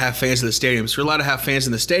allowed to have fans in the stadiums. If we're allowed to have fans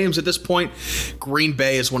in the stadiums at this point, Green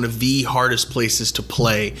Bay is one of the hardest places to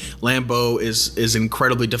play. Lambeau is an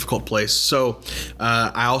incredibly difficult place. So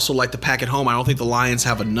I also like the Pack at home. I don't think the Lions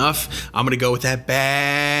have enough. I'm going to go with that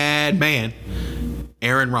bad man,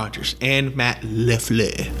 Aaron Rodgers and Matt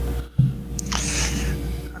LaFleur.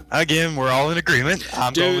 Again, we're all in agreement.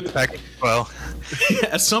 I'm going with the Pack as well.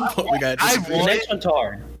 At some point, we got to the next one's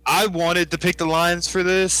hard. I wanted to pick the Lions for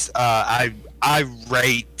this. I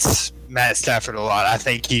rate Matt Stafford a lot. I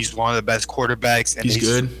think he's one of the best quarterbacks, and he's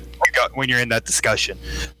good when you're in that discussion.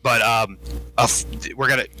 But we're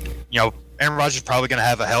gonna, Aaron Rodgers is probably gonna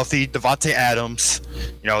have a healthy Devontae Adams.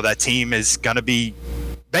 That team is gonna be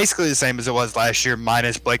basically the same as it was last year,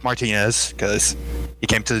 minus Blake Martinez because he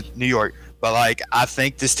came to New York. But I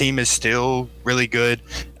think this team is still really good.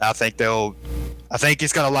 I think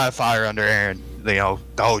it's gonna light a fire under Aaron. The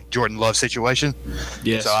whole Jordan Love situation.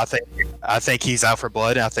 Yes. So I think he's out for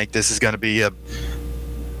blood, and I think this is going to be a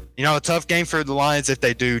tough game for the Lions if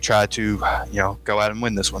they do try to go out and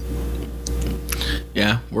win this one.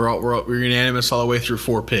 Yeah, we're unanimous all the way through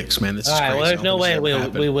 4 picks, man. This is crazy. Well, there's no way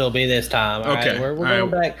we will be this time. All okay, right, we're going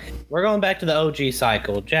back. We're going back to the OG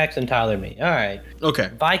cycle. Jackson, Tyler, me. All right. Okay.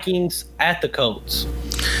 Vikings at the Colts.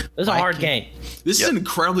 This is a hard game. This is an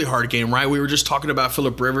incredibly hard game, right? We were just talking about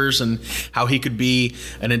Phillip Rivers and how he could be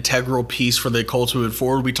an integral piece for the Colts moving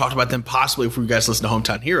forward. We talked about them possibly, if you guys listen to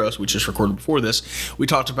Hometown Heroes, we just recorded before this, we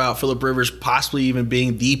talked about Phillip Rivers possibly even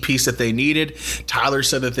being the piece that they needed. Tyler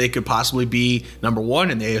said that they could possibly be number 1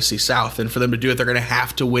 in the AFC South, and for them to do it, they're going to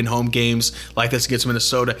have to win home games like this against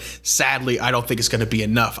Minnesota. Sadly, I don't think it's going to be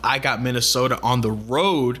enough. I got Minnesota on the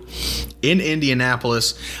road in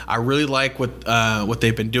Indianapolis. I really like what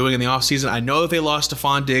they've been doing in the offseason. I know that they lost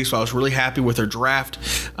Stephon Diggs, so I was really happy with their draft.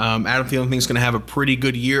 Adam Thielen thinks going to have a pretty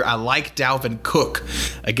good year. I like Dalvin Cook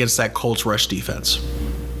against that Colts rush defense.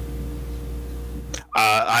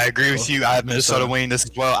 I agree with you. I have Minnesota winning this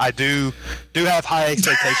as well. I do have high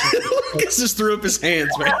expectations. Lucas just threw up his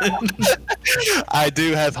hands, man. I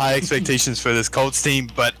do have high expectations for this Colts team,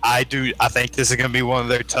 but I think this is going to be one of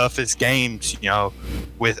their toughest games,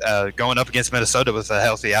 with going up against Minnesota with a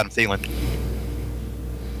healthy Adam Thielen.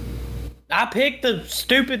 I picked the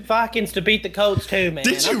stupid Vikings to beat the Colts too, man.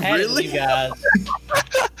 Did you really? You guys.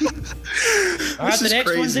 All right, the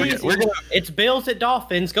next one's easy. It's Bills at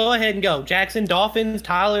Dolphins. Go ahead and go. Jackson, Dolphins.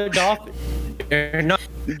 Tyler, Dolphins. No,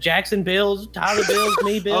 Jackson, Bills. Tyler, Bills.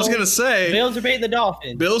 Me, Bills. I was going to say. Bills are beating the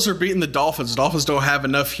Dolphins. Bills are beating the Dolphins. The Dolphins don't have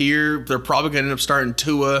enough here. They're probably going to end up starting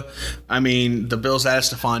Tua. I mean, the Bills added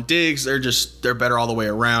Stephon Diggs. They're better all the way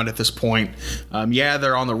around at this point. Yeah,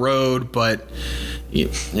 they're on the road, but...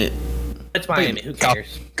 It's Miami. Who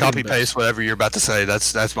cares? Copy paste whatever you're about to say.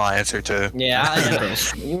 That's my answer too. Yeah,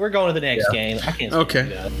 we're going to the next game. I can't.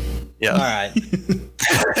 Okay. Yeah. All right.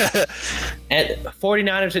 At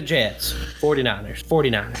 49ers at Jets.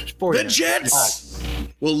 49ers. The Jets.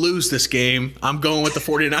 we'll lose this game. I'm going with the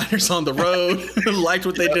 49ers on the road. Liked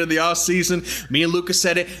what they did in the offseason. Me and Lucas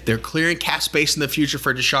said it. They're clearing cap space in the future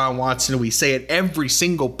for Deshaun Watson. We say it every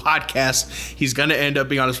single podcast. He's going to end up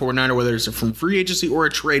being on his 49er, whether it's from free agency or a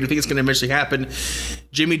trade. I think it's going to eventually happen.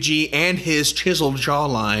 Jimmy G and his chiseled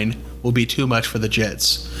jawline will be too much for the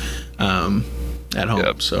Jets at home.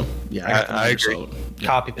 Yep. So, yeah, I agree. Yep.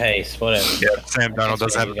 Copy paste, whatever. Yeah, Sam Darnold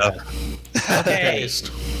doesn't have enough. Okay.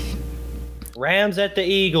 Rams at the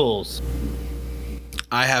Eagles.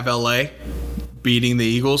 I have LA beating the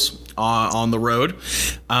Eagles on the road.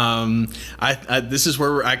 This is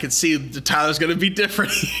where I could see Tyler's going to be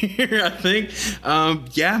different here, I think.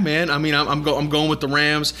 Yeah, man. I mean, I'm going with the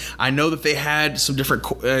Rams. I know that they had some different,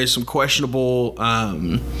 some questionable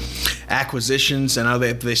acquisitions, and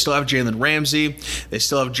they still have Jalen Ramsey. They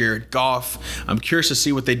still have Jared Goff. I'm curious to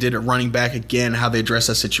see what they did at running back again, how they address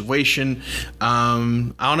that situation. I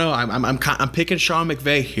don't know. I'm picking Sean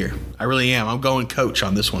McVay here. I really am. I'm going coach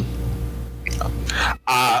on this one.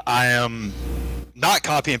 I am not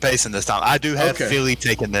copy and pasting this time. I do have Philly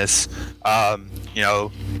taking this.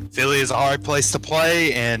 Philly is a hard place to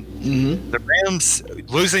play, and the Rams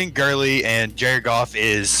losing Gurley and Jared Goff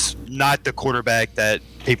is not the quarterback that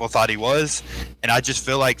people thought he was. And I just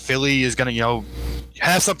feel like Philly is going to,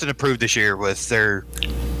 have something to prove this year with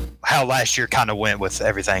how last year kind of went with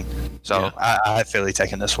everything. So I have Philly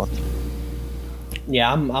taking this one.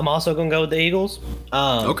 Yeah, I'm also going to go with the Eagles.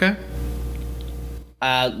 Okay.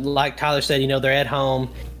 Like Tyler said, they're at home,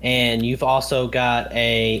 and you've also got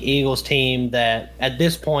a Eagles team that at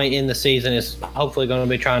this point in the season is hopefully going to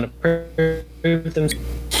be trying to prove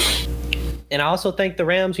themselves. And I also think the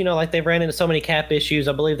Rams, they've ran into so many cap issues.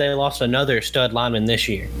 I believe they lost another stud lineman this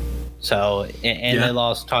year. So, and they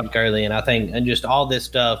lost Todd Gurley, and I think and just all this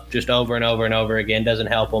stuff just over and over and over again doesn't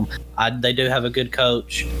help them. They do have a good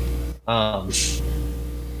coach, but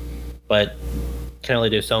can only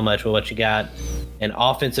do so much with what you got. And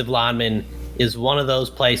offensive lineman is one of those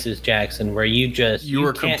places, Jackson, where you can't. You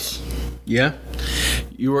are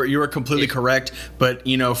completely correct. But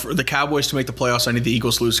for the Cowboys to make the playoffs, I need the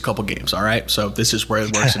Eagles to lose a couple games. All right, so this is where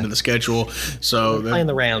it works into the schedule. So playing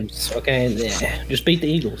the Rams, okay? Yeah. Just beat the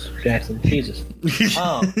Eagles, Jackson. Jesus.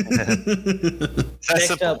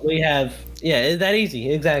 Next up, we have that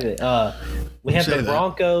easy exactly. We have the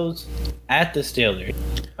Broncos at the Steelers.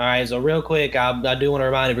 All right, so real quick, I do want to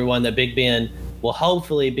remind everyone that Big Ben will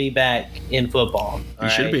hopefully be back in football. He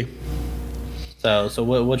should be. So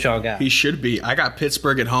what y'all got? He should be. I got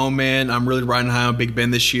Pittsburgh at home, man. I'm really riding high on Big Ben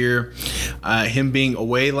this year. Him being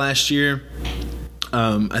away last year,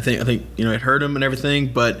 I think it hurt him and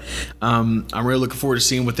everything, but I'm really looking forward to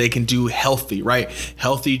seeing what they can do healthy, right?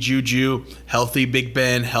 Healthy Juju, healthy Big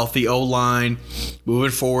Ben, healthy O-line,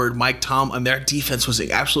 moving forward. Mike Tomlin, their defense was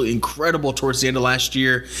absolutely incredible towards the end of last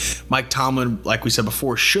year. Mike Tomlin, like we said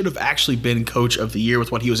before, should have actually been coach of the year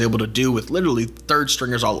with what he was able to do with literally third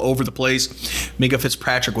stringers all over the place. Minka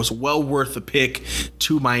Fitzpatrick was well worth the pick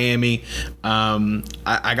to Miami.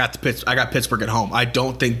 I got Pittsburgh at home. I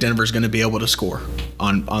don't think Denver's going to be able to score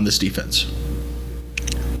on this defense.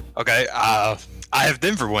 Okay, I have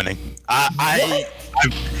Denver winning. I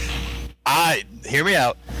hear me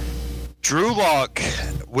out. Drew Lock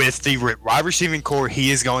with the wide receiving core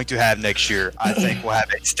he is going to have next year, I think will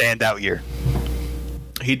have a standout year.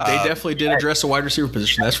 They definitely did address the wide receiver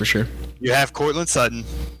position, that's for sure. You have Cortland Sutton,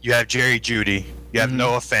 you have Jerry Jeudy, you have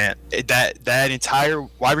Noah Fant. That entire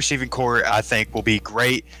wide receiving core, I think, will be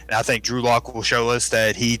great, and I think Drew Lock will show us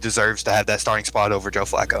that he deserves to have that starting spot over Joe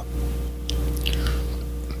Flacco.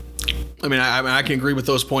 I mean, I can agree with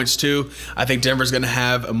those points too. I think Denver's going to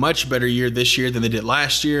have a much better year this year than they did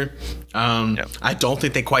last year. I don't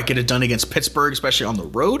think they quite get it done against Pittsburgh, especially on the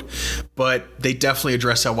road, but they definitely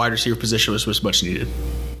addressed that wide receiver position, which was much needed.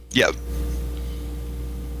 Yep.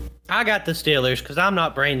 I got the Steelers because I'm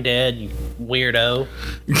not brain dead, you weirdo.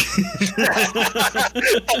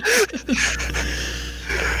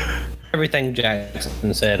 Everything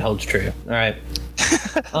Jackson said holds true. All right.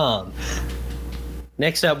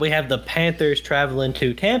 Next up, we have the Panthers traveling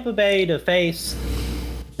to Tampa Bay to face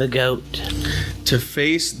the GOAT. To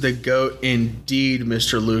face the GOAT, indeed,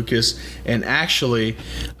 Mr. Lucas. And actually,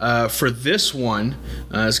 for this one,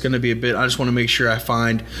 it's going to be a bit. I just want to make sure I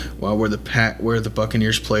find where the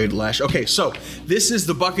Buccaneers played last. Okay, so this is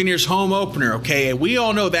the Buccaneers home opener. Okay, and we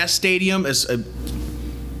all know that stadium is.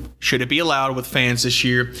 Should it be allowed with fans this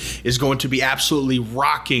year, is going to be absolutely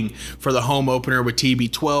rocking for the home opener with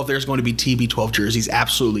TB12. There's going to be TB12 jerseys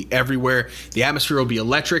absolutely everywhere. The atmosphere will be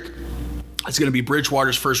electric. It's going to be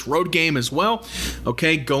Bridgewater's first road game as well.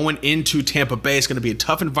 Okay, going into Tampa Bay, it's going to be a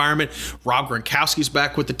tough environment. Rob Gronkowski's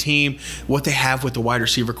back with the team. What they have with the wide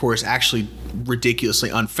receiver core is actually ridiculously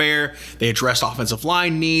unfair. They addressed offensive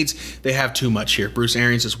line needs. They have too much here. Bruce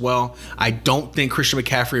Arians as well. I don't think Christian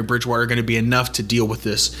McCaffrey and Bridgewater are going to be enough to deal with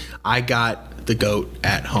this. I got the GOAT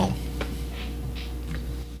at home.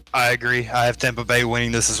 I agree. I have Tampa Bay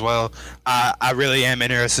winning this as well. I really am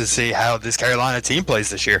interested to see how this Carolina team plays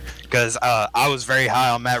this year because I was very high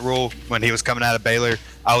on Matt Rule when he was coming out of Baylor.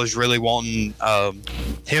 I was really wanting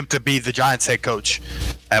him to be the Giants head coach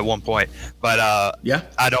at one point, but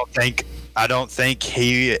I don't think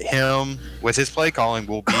him with his play calling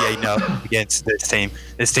will be enough against this team.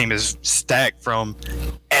 This team is stacked from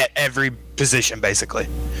at every position basically.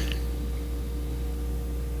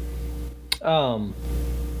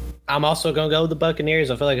 I'm also going to go with the Buccaneers.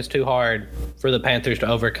 I feel like it's too hard for the Panthers to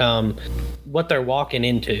overcome what they're walking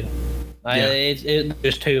into.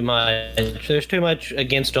 There's too much. There's too much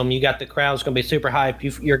against them. You got the crowd's going to be super hype.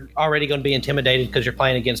 You're already going to be intimidated because you're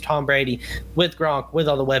playing against Tom Brady with Gronk, with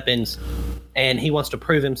all the weapons, and he wants to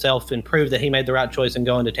prove himself and prove that he made the right choice in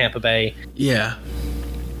going to Tampa Bay. Yeah.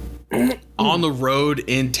 On the road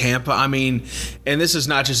in Tampa, I mean, and this is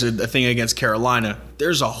not just a thing against Carolina.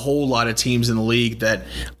 There's a whole lot of teams in the league that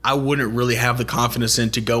I wouldn't really have the confidence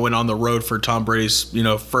in to go in on the road for Tom Brady's,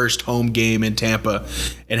 first home game in Tampa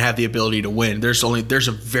and have the ability to win. There's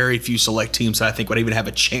a very few select teams that I think would even have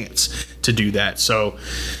a chance to do that. So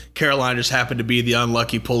Carolina just happened to be the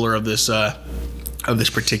unlucky puller of this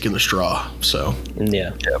particular straw. So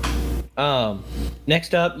yeah. Yep.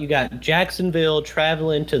 Next up, you got Jacksonville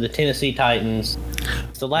traveling to the Tennessee Titans.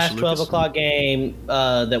 It's the last 12 o'clock game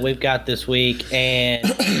that we've got this week, and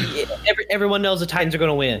everyone knows the Titans are going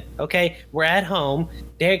to win. Okay, we're at home.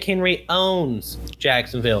 Derrick Henry owns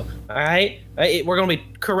Jacksonville. All right, we're going to be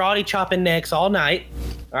karate chopping necks all night.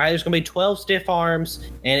 All right, there's going to be 12 stiff arms,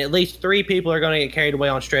 and at least 3 people are going to get carried away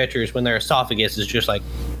on stretchers when their esophagus is just like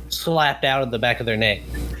slapped out of the back of their neck.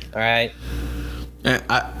 All right.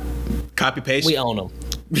 Copy paste. We own them.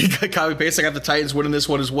 Copy paste. I got the Titans winning this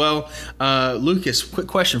one as well. Lucas, quick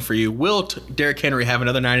question for you: will Derrick Henry have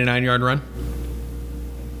another 99-yard run?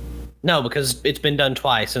 No, because it's been done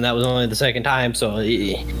twice, and that was only the second time. So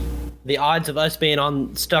the odds of us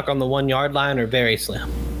being stuck on the 1-yard line are very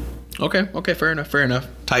slim. Okay. Fair enough.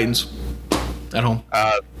 Titans at home.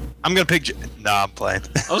 I'm going to pick... No, I'm playing.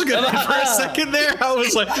 I was going to for a second there. I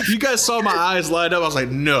was like, you guys saw my eyes light up. I was like,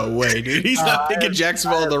 no way, dude. He's not picking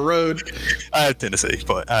Jacksonville on the road. I have Tennessee,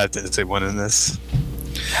 but I have Tennessee winning this.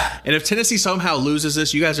 And if Tennessee somehow loses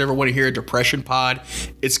this, you guys ever want to hear a depression pod,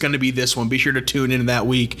 it's going to be this one. Be sure to tune in that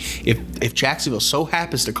week. If Jacksonville so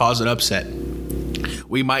happens to cause an upset,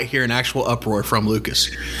 we might hear an actual uproar from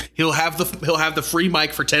Lucas. He'll have the free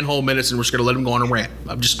mic for 10 whole minutes, and we're just going to let him go on a rant.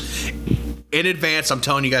 I'm just... in advance, I'm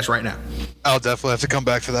telling you guys right now. I'll definitely have to come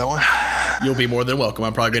back for that one. You'll be more than welcome.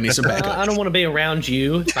 I'm probably going to need some backup. I don't want to be around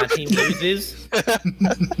you if my team loses.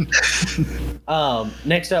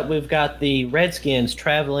 Next up, we've got the Redskins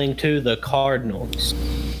traveling to the Cardinals.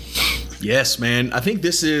 Yes, man. I think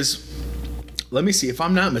this is... let me see. If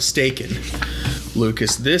I'm not mistaken,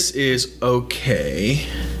 Lucas, this is okay.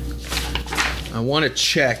 I want to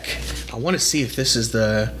check... I want to see if this is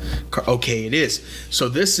the... okay, it is. So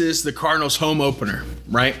this is the Cardinals home opener,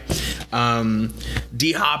 right?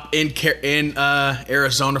 D-Hop in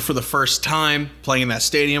Arizona for the first time, playing in that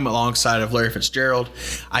stadium alongside of Larry Fitzgerald.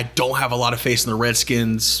 I don't have a lot of faith in the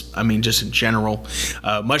Redskins, I mean, just in general,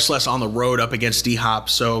 much less on the road up against D-Hop.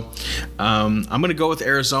 So I'm going to go with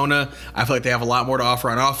Arizona. I feel like they have a lot more to offer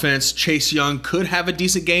on offense. Chase Young could have a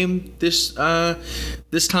decent game this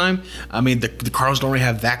time. I mean, the Cardinals don't really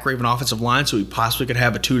have that great of an offensive line, so we possibly could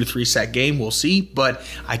have a 2 to 3 sack game. We'll see, but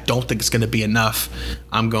I don't think it's going to be enough.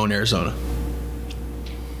 I'm going Arizona.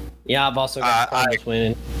 Yeah, I've also got Cardinals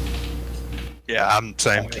winning. Yeah, I'm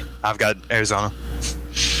same. I've got Arizona.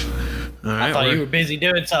 All right, I thought you were busy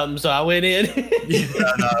doing something, so I went in. No,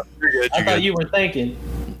 you're good. I thought you were thinking.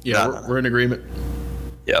 Yeah, we're in agreement.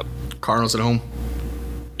 Yep. Cardinals at home.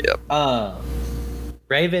 Yep.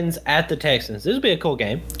 Ravens at the Texans. This will be a cool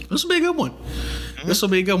game. This will be a good one. This will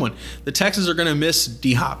be a good one. The Texans are going to miss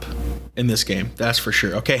D-Hop in this game. That's for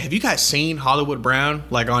sure. Okay, have you guys seen Hollywood Brown,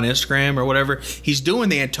 like on Instagram or whatever? He's doing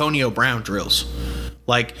the Antonio Brown drills.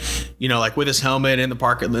 Like, like with his helmet in the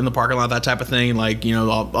parking lot, that type of thing. Like,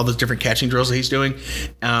 all those different catching drills that he's doing.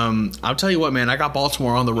 I'll tell you what, man, I got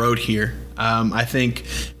Baltimore on the road here. I think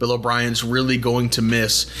Bill O'Brien's really going to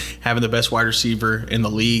miss having the best wide receiver in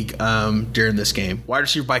the league during this game. Wide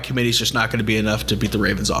receiver by committee is just not going to be enough to beat the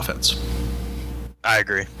Ravens offense. I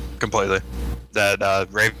agree completely. that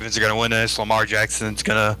Ravens are going to win this. Lamar Jackson's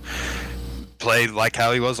going to play like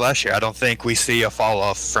how he was last year. I don't think we see a fall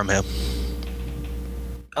off from him.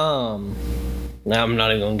 Now I'm not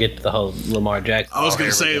even gonna get to the whole Lamar Jackson. I was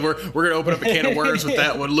gonna say we're gonna open up a can of worms with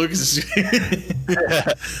that one. Lucas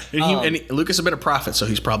and Lucas has been a prophet, so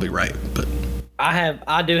he's probably right. But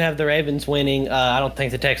I do have the Ravens winning. I don't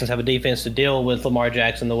think the Texans have a defense to deal with Lamar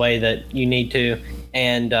Jackson the way that you need to,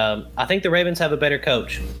 and I think the Ravens have a better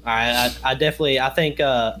coach. I think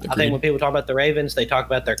when people talk about the Ravens, they talk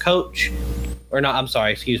about their coach, or not. I'm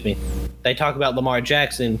sorry, excuse me. They talk about Lamar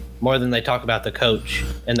Jackson more than they talk about the coach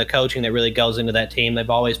and the coaching that really goes into that team. They've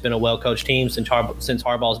always been a well-coached team since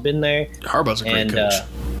Harbaugh's been there. Harbaugh's a great coach.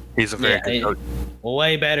 He's a very good coach.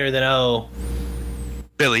 Way better than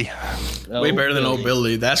Billy. Way better than old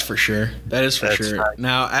Billy, that's for sure. That is for sure. Right.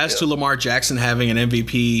 Now, as to Lamar Jackson having an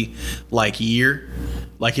MVP year,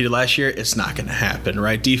 like he did last year, it's not going to happen,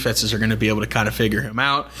 right? Defenses are going to be able to kind of figure him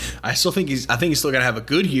out. I think he's still going to have a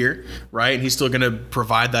good year, right? And he's still going to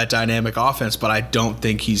provide that dynamic offense, but I don't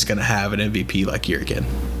think he's going to have an MVP like year again.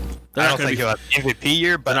 I don't think he'll have an MVP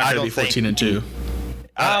year, but I don't think 14-2.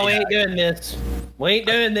 We ain't doing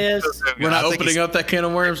this. We're not opening up that can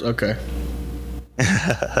of worms? Okay.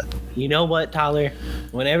 You know what, Tyler?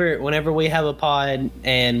 Whenever we have a pod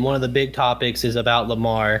and one of the big topics is about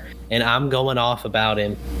Lamar and I'm going off about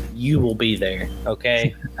him, you will be there,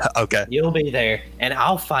 okay? Okay. You'll be there, and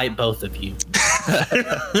I'll fight both of you.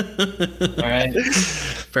 All right?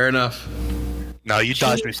 Fair enough. No, you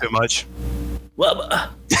dodged me so much. Well,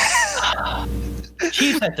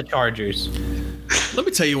 Chiefs at the Chargers. Let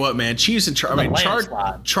me tell you what, man. Chiefs and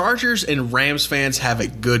Chargers and Rams fans have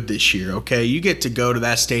it good this year, okay? You get to go to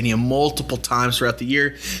that stadium multiple times throughout the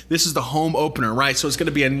year. This is the home opener, right? So it's going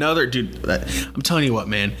to be another – dude, I'm telling you what,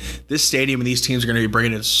 man. This stadium and these teams are going to be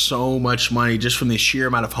bringing in so much money just from the sheer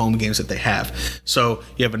amount of home games that they have. So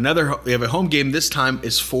you have a home game. This time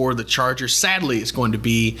is for the Chargers. Sadly, it's going to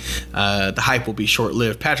be the hype will be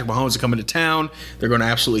short-lived. Patrick Mahomes is coming to town. They're going to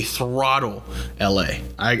absolutely throttle L.A.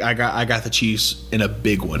 I got the Chiefs in a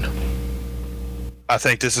big one. I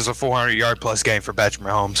think this is a 400-yard plus game for Patrick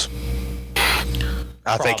Mahomes.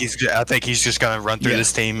 I think he's just going to run through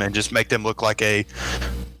this team and just make them look like a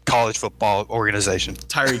college football organization.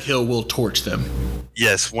 Tyreek Hill will torch them.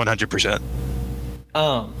 Yes, 100%.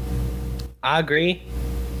 I agree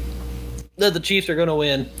that the Chiefs are going to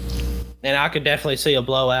win, and I could definitely see a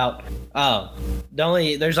blowout.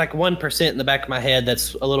 There's like 1% in the back of my head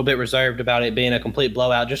that's a little bit reserved about it being a complete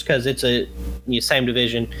blowout, just because it's a same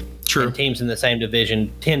division. True. And teams in the same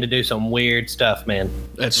division tend to do some weird stuff, man.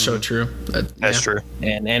 That's so true. That's true.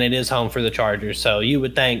 And it is home for the Chargers, so you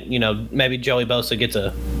would think, maybe Joey Bosa gets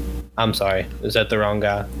a. I'm sorry, is that the wrong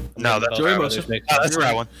guy? No, that's Joey Bosa. That's the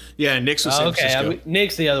right one. Yeah, Nick's was San Francisco.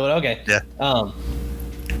 Nick's the other one. Okay. Yeah.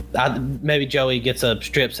 Maybe Joey gets a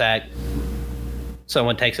strip sack.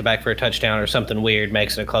 Someone takes it back for a touchdown or something weird,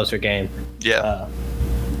 makes it a closer game. Yeah.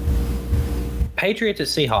 Patriots at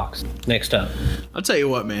Seahawks next up. I'll tell you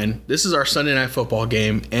what, man. This is our Sunday night football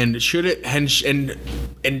game, and should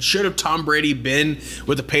have Tom Brady been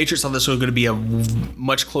with the Patriots, I thought this was going to be a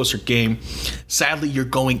much closer game. Sadly, you're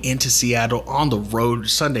going into Seattle on the road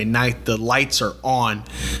Sunday night. The lights are on,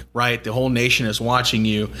 right? The whole nation is watching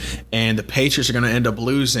you, and the Patriots are going to end up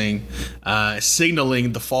losing,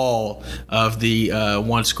 signaling the fall of the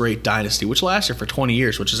once great dynasty, which lasted for 20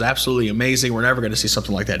 years, which is absolutely amazing. We're never going to see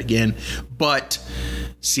something like that again, but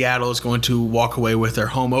Seattle is going to walk away with their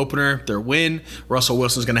home opener, their win. Russell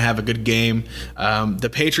Wilson's going to have a good game. The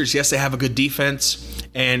Patriots, yes, they have a good defense.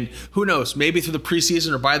 And who knows, maybe through the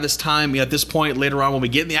preseason or by this time, at this point, later on when we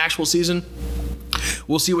get in the actual season,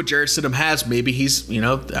 we'll see what Jarrett Stidham has. Maybe he's, I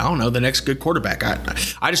don't know, the next good quarterback.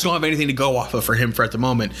 I just don't have anything to go off of for him at the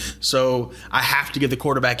moment. So I have to give the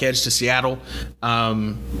quarterback edge to Seattle.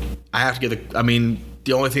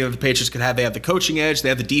 The only thing that the Patriots could have, they have the coaching edge, they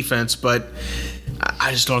have the defense, but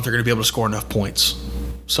I just don't know if they're going to be able to score enough points.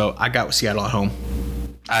 So I got with Seattle at home.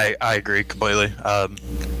 I agree completely. I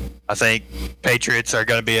think Patriots are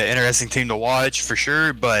going to be an interesting team to watch for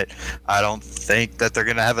sure, but I don't think that they're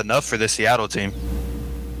going to have enough for the Seattle team.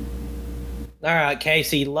 All right,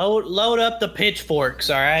 Casey, load up the pitchforks,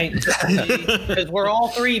 all right? Because we're all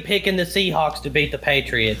three picking the Seahawks to beat the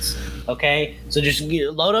Patriots, okay? So just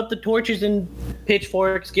load up the torches and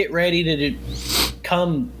pitchforks. Get ready to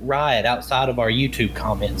come riot outside of our YouTube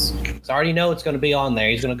comments. So I already know it's going to be on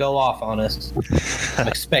there. He's going to go off on us. I'm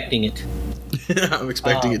expecting it. I'm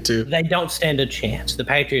expecting it too. They don't stand a chance. The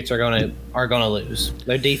Patriots are gonna lose.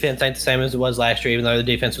 Their defense ain't the same as it was last year, even though the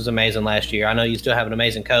defense was amazing last year. I know you still have an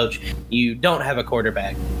amazing coach. You don't have a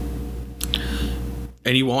quarterback.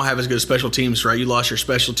 And you won't have as good special teams, right? You lost your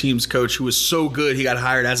special teams coach who was so good he got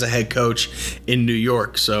hired as a head coach in New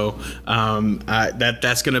York. So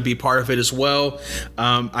that's going to be part of it as well.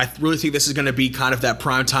 I really think this is going to be kind of that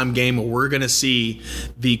primetime game where we're going to see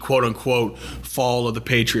the quote-unquote fall of the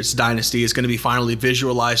Patriots dynasty. It's going to be finally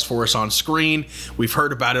visualized for us on screen. We've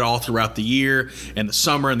heard about it all throughout the year and the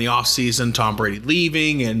summer and the offseason, Tom Brady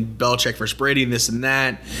leaving and Belichick versus Brady and this and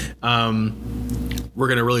that. We're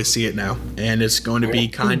going to really see it now. And it's going to be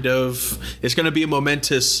it's going to be a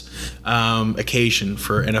momentous occasion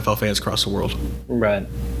for NFL fans across the world. Right.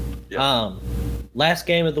 Yep. Last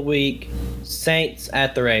game of the week, Saints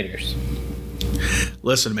at the Raiders.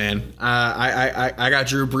 Listen, man, I got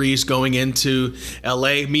Drew Brees going into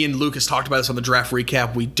L.A. Me and Lucas talked about this on the draft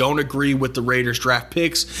recap. We don't agree with the Raiders draft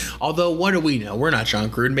picks, although what do we know? We're not John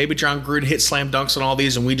Gruden. Maybe John Gruden hit slam dunks on all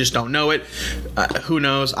these and we just don't know it. Who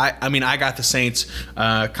knows? I mean, I got the Saints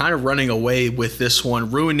kind of running away with this one,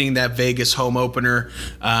 ruining that Vegas home opener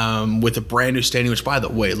with a brand new stadium, which, by the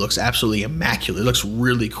way, looks absolutely immaculate. It looks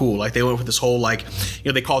really cool. Like, they went with this whole, like,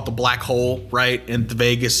 they call it the black hole, right, in the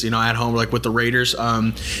Vegas, at home, like with the Raiders.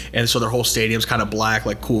 And so their whole stadium's kind of black,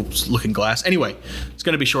 like cool looking glass. Anyway, it's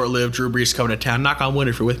going to be short lived. Drew Brees coming to town. Knock on wood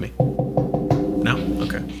if you're with me. No?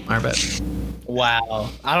 Okay. All right, bet. Wow.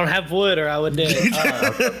 I don't have wood or I would do it.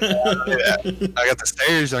 I got the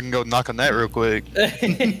stairs. I can go knock on that real quick.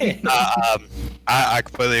 I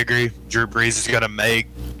completely agree. Drew Brees is going to make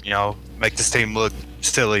this team look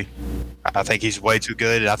silly. I think he's way too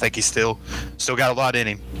good, and I think he's still got a lot in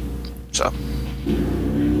him. So.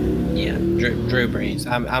 Yeah, Drew Brees.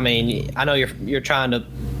 I mean, I know you're trying to.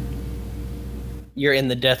 You're in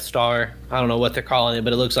the Death Star. I don't know what they're calling it,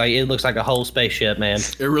 but it looks like a whole spaceship, man.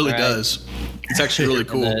 It really does. It's actually really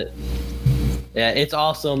cool. Yeah, it's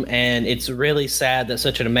awesome, and it's really sad that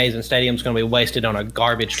such an amazing stadium is going to be wasted on a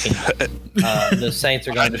garbage team. The Saints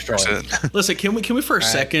are going to destroy it. Listen, can we for a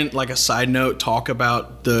second, like a side note, talk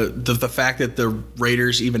about the fact that the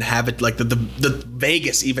Raiders even have it, like the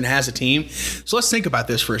Vegas even has a team? So let's think about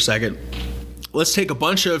this for a second. Let's take a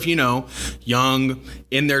bunch of, young,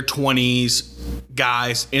 in their 20s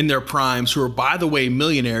guys in their primes who are, by the way,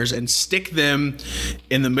 millionaires, and stick them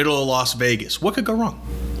in the middle of Las Vegas. What could go wrong?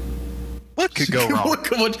 What could go wrong?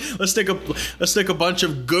 Let's take a bunch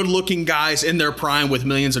of good-looking guys in their prime with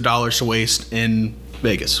millions of dollars to waste in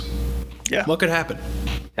Vegas. Yeah. What could happen?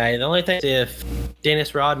 Hey, the only thing is if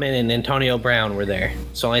Dennis Rodman and Antonio Brown were there.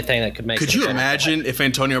 It's the only thing that could make. Could you imagine if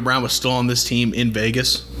Antonio Brown was still on this team in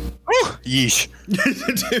Vegas? Whew, yeesh.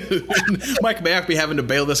 Dude, Mike Mayock be having to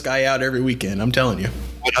bail this guy out every weekend. I'm telling you.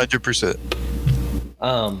 100%.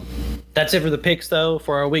 That's it for the picks, though,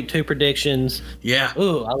 for our week 2 predictions. Yeah.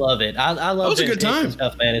 Ooh, I love it. I love. That was a good time.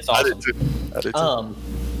 Stuff, man. It's awesome. I did too.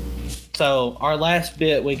 So our last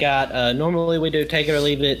bit, we got. Normally we do take it or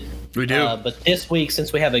leave it. We do. But this week,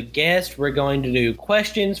 since we have a guest, we're going to do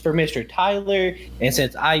questions for Mr. Tyler. And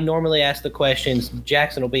since I normally ask the questions,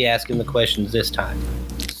 Jackson will be asking the questions this time.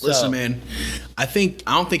 Listen, man, I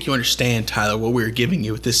don't think you understand, Tyler, what we're giving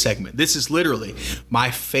you with this segment. This is literally my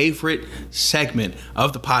favorite segment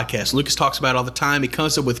of the podcast. Lucas talks about it all the time. He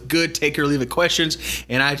comes up with good take it or leave it questions,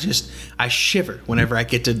 and I shiver whenever I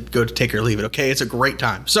get to go to take it or leave it, okay? It's a great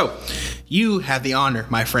time. So, you have the honor,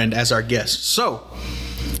 my friend, as our guest. So,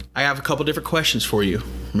 I have a couple different questions for you.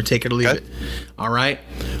 I'm going to take it or leave it. All right?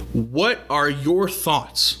 What are your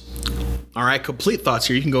thoughts? All right, complete thoughts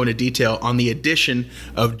here. You can go into detail on the addition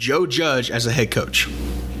of Joe Judge as a head coach.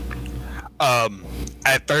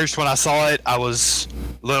 At first, when I saw it, I was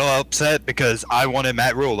a little upset because I wanted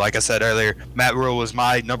Matt Rule. Like I said earlier, Matt Rule was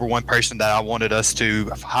my number one person that I wanted us to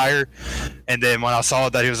hire. And then when I saw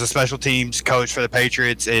that he was a special teams coach for the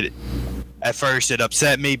Patriots, at first it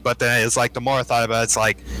upset me. But then it's like the more I thought about it, it's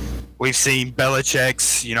like we've seen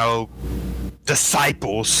Belichick's,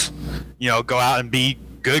 disciples, go out and be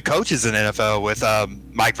good coaches in the NFL, with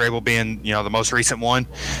Mike Vrabel being, the most recent one.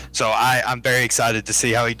 So I'm very excited to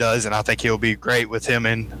see how he does, and I think he'll be great with him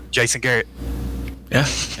and Jason Garrett. Yeah,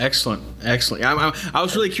 excellent. I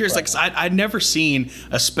was really curious, like, I'd never seen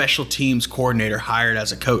a special teams coordinator hired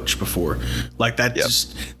as a coach before. Like, that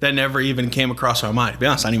that never even came across my mind. To be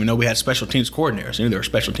honest, I didn't even know we had special teams coordinators. I knew there were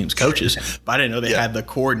special teams coaches, but I didn't know they had the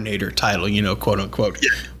coordinator title, quote unquote.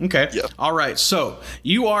 Yeah. Okay. Yeah. All right. So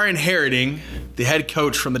you are inheriting the head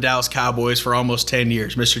coach from the Dallas Cowboys for almost 10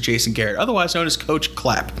 years, Mr. Jason Garrett, otherwise known as Coach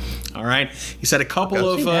Clapp. All right. He's had a couple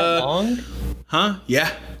of long? Yeah.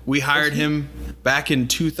 We hired him back in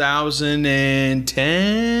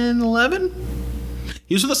 2010, 11.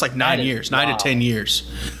 He was with us like 9 years, 9 to 10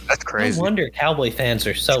 years. That's crazy. No wonder Cowboy fans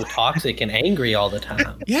are so toxic and angry all the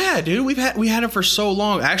time. Yeah, dude, we had him for so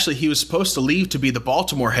long. Actually, he was supposed to leave to be the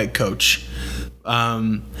Baltimore head coach,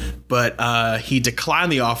 but he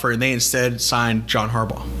declined the offer, and they instead signed John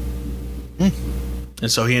Harbaugh.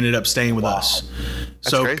 And so he ended up staying with us.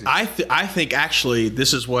 So crazy. I think actually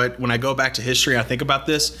this is what, when I go back to history, I think about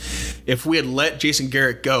this. If we had let Jason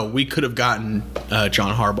Garrett go, we could have gotten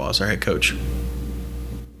John Harbaugh as our head coach.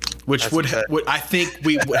 Which would I think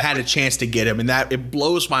we had a chance to get him, and that it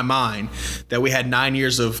blows my mind that we had 9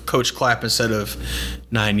 years of Coach Clapp instead of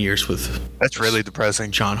 9 years with. That's really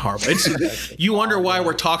depressing. John Harbaugh. You wonder why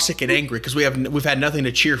we're toxic and angry because we've had nothing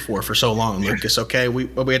to cheer for so long, Lucas. Okay, we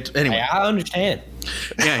had anyway. I understand.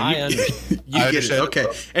 Yeah, you get it. Okay.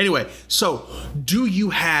 Anyway, so do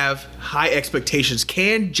you have high expectations?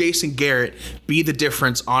 Can Jason Garrett be the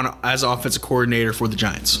difference as offensive coordinator for the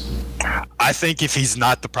Giants? I think if he's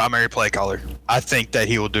not the primary play caller, I think that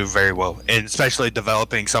he will do very well, and especially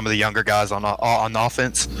developing some of the younger guys on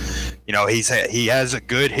offense. You know, he has a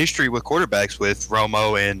good history with quarterbacks with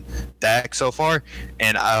Romo and Dak so far,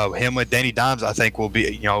 and him with Danny Dimes, I think will be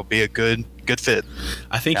a good fit.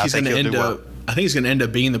 I think he's going to end up. I think he's going to end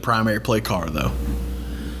up being the primary play caller, though.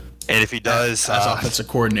 And if he does, as offensive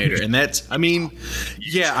coordinator, and that's, I mean,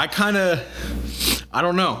 yeah, I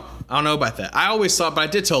don't know. I don't know about that. I always thought, but I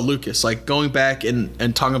did tell Lucas, like going back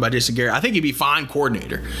and talking about Jason Garrett, I think he'd be fine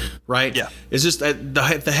coordinator, right? Yeah. It's just that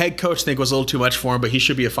the head coach, I think, was a little too much for him, but he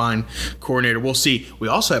should be a fine coordinator. We'll see. We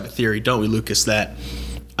also have a theory, don't we, Lucas, that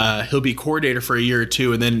he'll be coordinator for a year or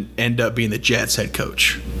two and then end up being the Jets head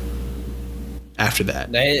coach after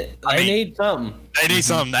that. They need something. They need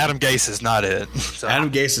something. Adam Gase is not it. So.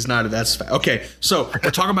 Adam Gase is not it. That's fact. Okay, so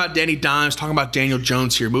we're talking about Danny Dimes, talking about Daniel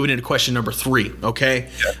Jones here. Moving into question number 3. Okay,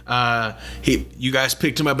 you guys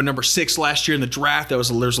picked him up at number 6 last year in the draft. There's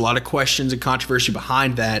a lot of questions and controversy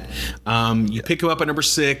behind that. You pick him up at number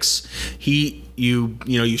 6.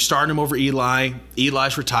 You start him over Eli.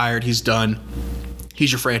 Eli's retired. He's done.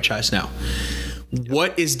 He's your franchise now.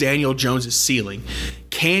 What is Daniel Jones' ceiling?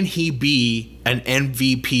 Can he be an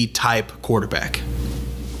MVP type quarterback?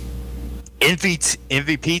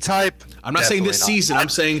 MVP type? I'm not saying this season. I'm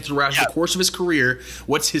saying throughout the course of his career,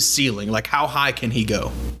 what's his ceiling? Like, how high can he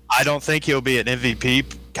go? I don't think he'll be an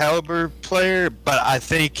MVP caliber player, but I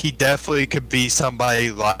think he definitely could be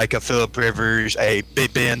somebody like a Phillip Rivers, a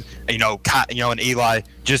Big Ben, an Eli,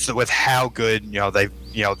 just with how good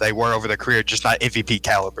they were over their career, just not MVP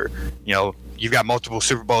caliber. You've got multiple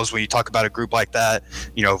Super Bowls when you talk about a group like that,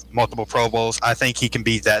 multiple Pro Bowls. I think he can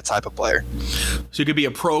be that type of player. So he could be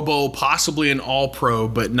a Pro Bowl, possibly an All-Pro,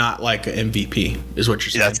 but not like an MVP, is what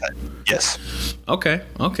you're saying? Yes. Okay.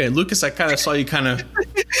 Lucas, I kind of saw you kind of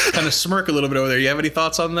smirk a little bit over there. You have any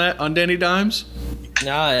thoughts on that, on Danny Dimes?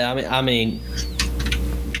 No, I mean,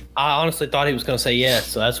 I honestly thought he was going to say yes,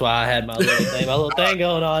 so that's why I had my little thing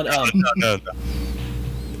going on. No.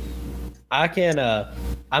 I can.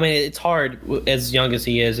 I mean, it's hard, as young as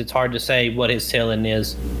he is, it's hard to say what his ceiling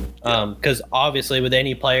is. Because obviously with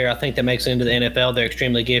any player, I think that makes it into the NFL, they're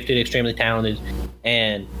extremely gifted, extremely talented,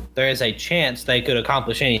 and there is a chance they could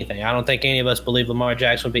accomplish anything. I don't think any of us believe Lamar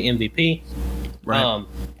Jackson would be MVP. Right.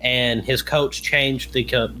 And his coach changed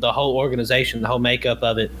the whole organization, the whole makeup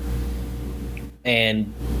of it,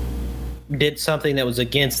 and did something that was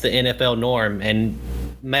against the NFL norm and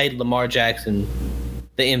made Lamar Jackson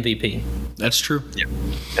the MVP. That's true. Yeah,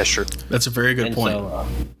 that's true. That's a very good point. So,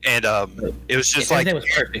 it was just everything was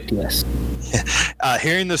perfect. Yes.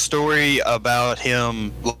 Hearing the story about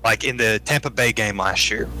him, like in the Tampa Bay game last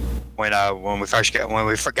year, when we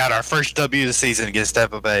got our first W of the season against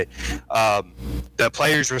Tampa Bay, the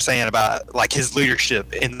players were saying about like his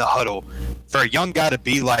leadership in the huddle. For a young guy to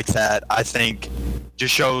be like that, I think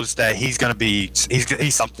just shows that he's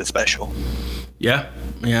something special. Yeah.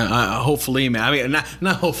 Hopefully, man. I mean,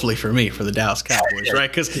 not hopefully for me, for the Dallas Cowboys, right?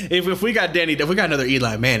 Because if we got another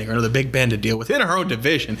Eli Manning or another Big Ben to deal with in our own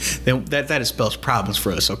division, then that spells problems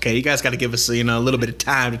for us. Okay, you guys got to give us a little bit of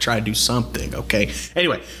time to try to do something. Okay.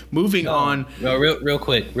 Anyway, moving on. No, real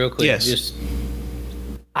quick. Yes.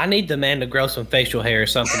 I need the man to grow some facial hair or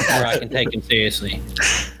something before I can take him seriously.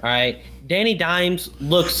 All right. Danny Dimes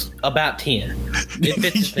looks about 10. It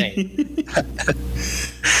fits his name.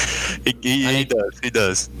 He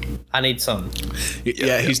does. I need something.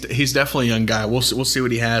 Yeah, he's definitely a young guy. We'll see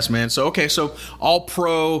what he has, man. So all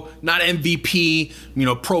pro, not MVP,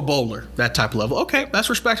 Pro Bowler, that type of level. Okay, that's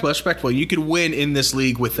respectable. You could win in this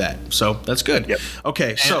league with that. So that's good. Yep.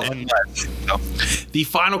 Okay, the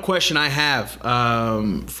final question I have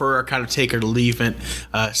for our kind of take or to leave it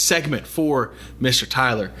segment for Mr.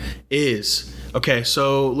 Tyler is Okay,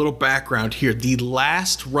 so a little background here. The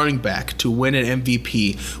last running back to win an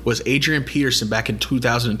MVP was Adrian Peterson back in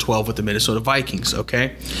 2012 with the Minnesota Vikings,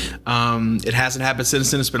 okay? It hasn't happened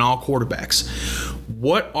since then. It's been all quarterbacks.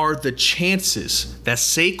 What are the chances that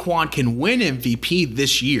Saquon can win MVP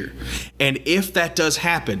this year? And if that does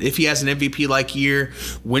happen, if he has an MVP-like year,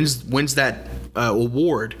 wins that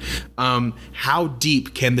award, how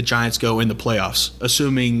deep can the Giants go in the playoffs,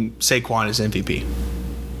 assuming Saquon is MVP?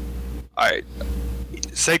 All right.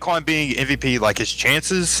 Saquon being MVP, like his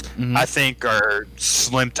chances, I think are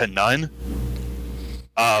slim to none.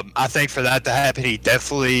 I think for that to happen, he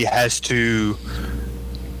definitely has to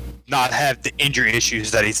not have the injury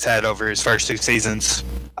issues that he's had over his first 2 seasons.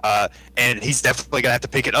 And he's definitely going to have to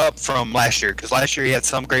pick it up from last year, because last year he had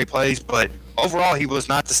some great plays, but overall he was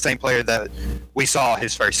not the same player that we saw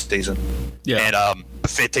his first season. Yeah. And a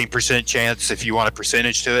 15% chance, if you want a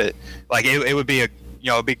percentage to it, like it would be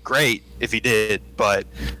it'd be great if he did, but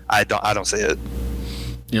I don't see it.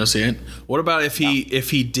 You don't see it? What about if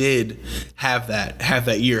he did have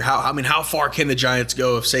that year? How far can the Giants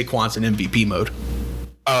go if Saquon's in MVP mode?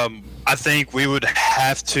 I think we would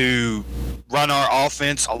have to run our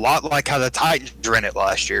offense a lot like how the Titans ran it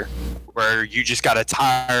last year, where you just got to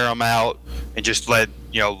tire them out and just let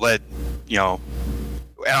in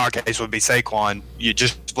our case would be Saquon, you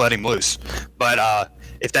just let him loose. But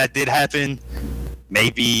if that did happen,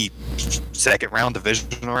 maybe second round,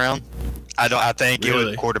 divisional round. I think it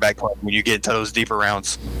would quarterback play when you get into those deeper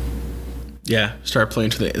rounds. Yeah, start playing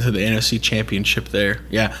to the NFC Championship there.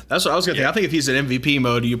 Yeah, that's what I was gonna think. I think if he's in MVP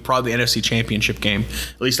mode, you probably the NFC Championship game.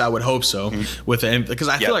 At least I would hope so. Because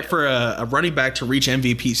I feel like for a running back to reach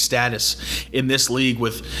MVP status in this league,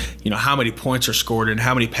 with how many points are scored and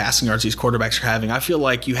how many passing yards these quarterbacks are having, I feel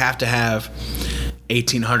like you have to have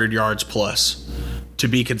 1,800 yards plus to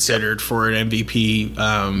be considered for an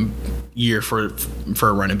MVP year for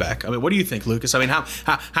a running back. I mean, what do you think, Lucas? I mean,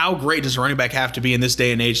 how great does a running back have to be in this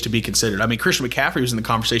day and age to be considered? I mean, Christian McCaffrey was in the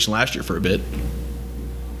conversation last year for a bit.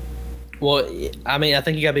 Well, I mean, I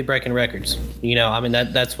think you got to be breaking records.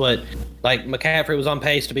 That's what, like, McCaffrey was on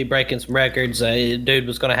pace to be breaking some records. Dude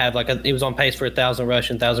was going to have he was on pace for 1,000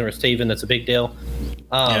 rushing, 1,000 receiving. That's a big deal.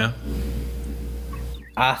 I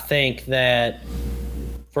think that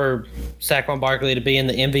for Saquon Barkley to be in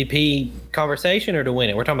the MVP conversation or to win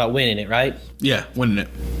it? We're talking about winning it, right? Yeah, winning it.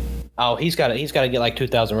 Oh, he's got to get like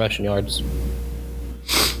 2,000 rushing yards.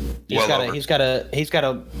 He's got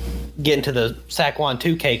to get into the Saquon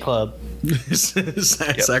 2K club.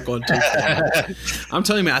 Saquon 2K. I'm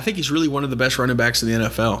telling you, man, I think he's really one of the best running backs in the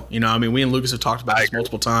NFL. We and Lucas have talked about this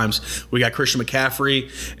multiple times. We got Christian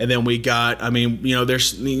McCaffrey, and then we got,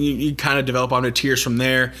 there's you kind of develop on the tiers from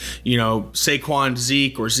there. Saquon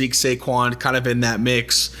Zeke or Zeke Saquon, kind of in that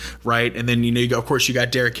mix, right? And then you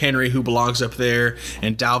got Derrick Henry, who belongs up there,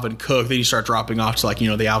 and Dalvin Cook. Then you start dropping off to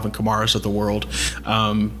the Alvin Kamaras of the world.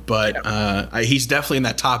 But he's definitely in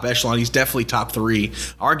that top echelon. He's definitely top 3,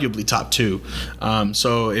 arguably top 2.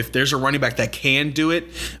 So if there's a running back that can do it,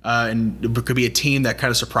 and it could be a team that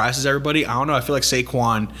kind of surprises everybody, I don't know. I feel like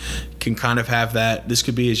Saquon can kind of have that. This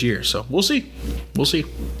could be his year. So we'll see.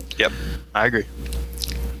 Yep, I agree.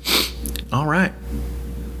 All right.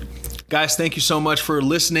 Guys, thank you so much for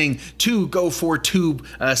listening to Go For Tube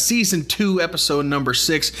Season 2, Episode number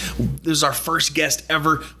 6. This is our first guest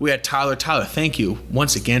ever. We had Tyler. Tyler, thank you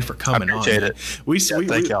once again for coming on. I appreciate it.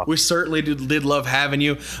 We certainly did love having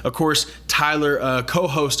you. Of course, Tyler,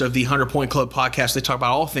 co-host of the 100 Point Club podcast. They talk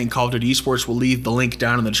about all things Call of Duty Esports. We'll leave the link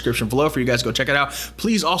down in the description below for you guys to go check it out.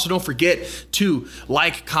 Please also don't forget to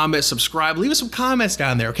like, comment, subscribe. Leave us some comments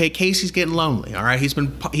down there, okay? Casey's getting lonely, all right? He's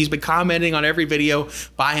been commenting on every video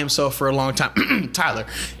by himself for a long time. Tyler,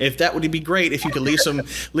 if that would be great if you could leave some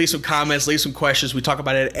comments, leave some questions. We talk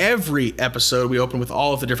about it every episode. We open with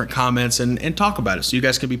all of the different comments and talk about it so you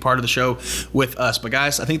guys can be part of the show with us. But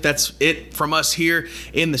guys, I think that's it from us here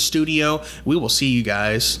in the studio. We will see you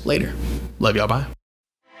guys later. Love y'all. Bye.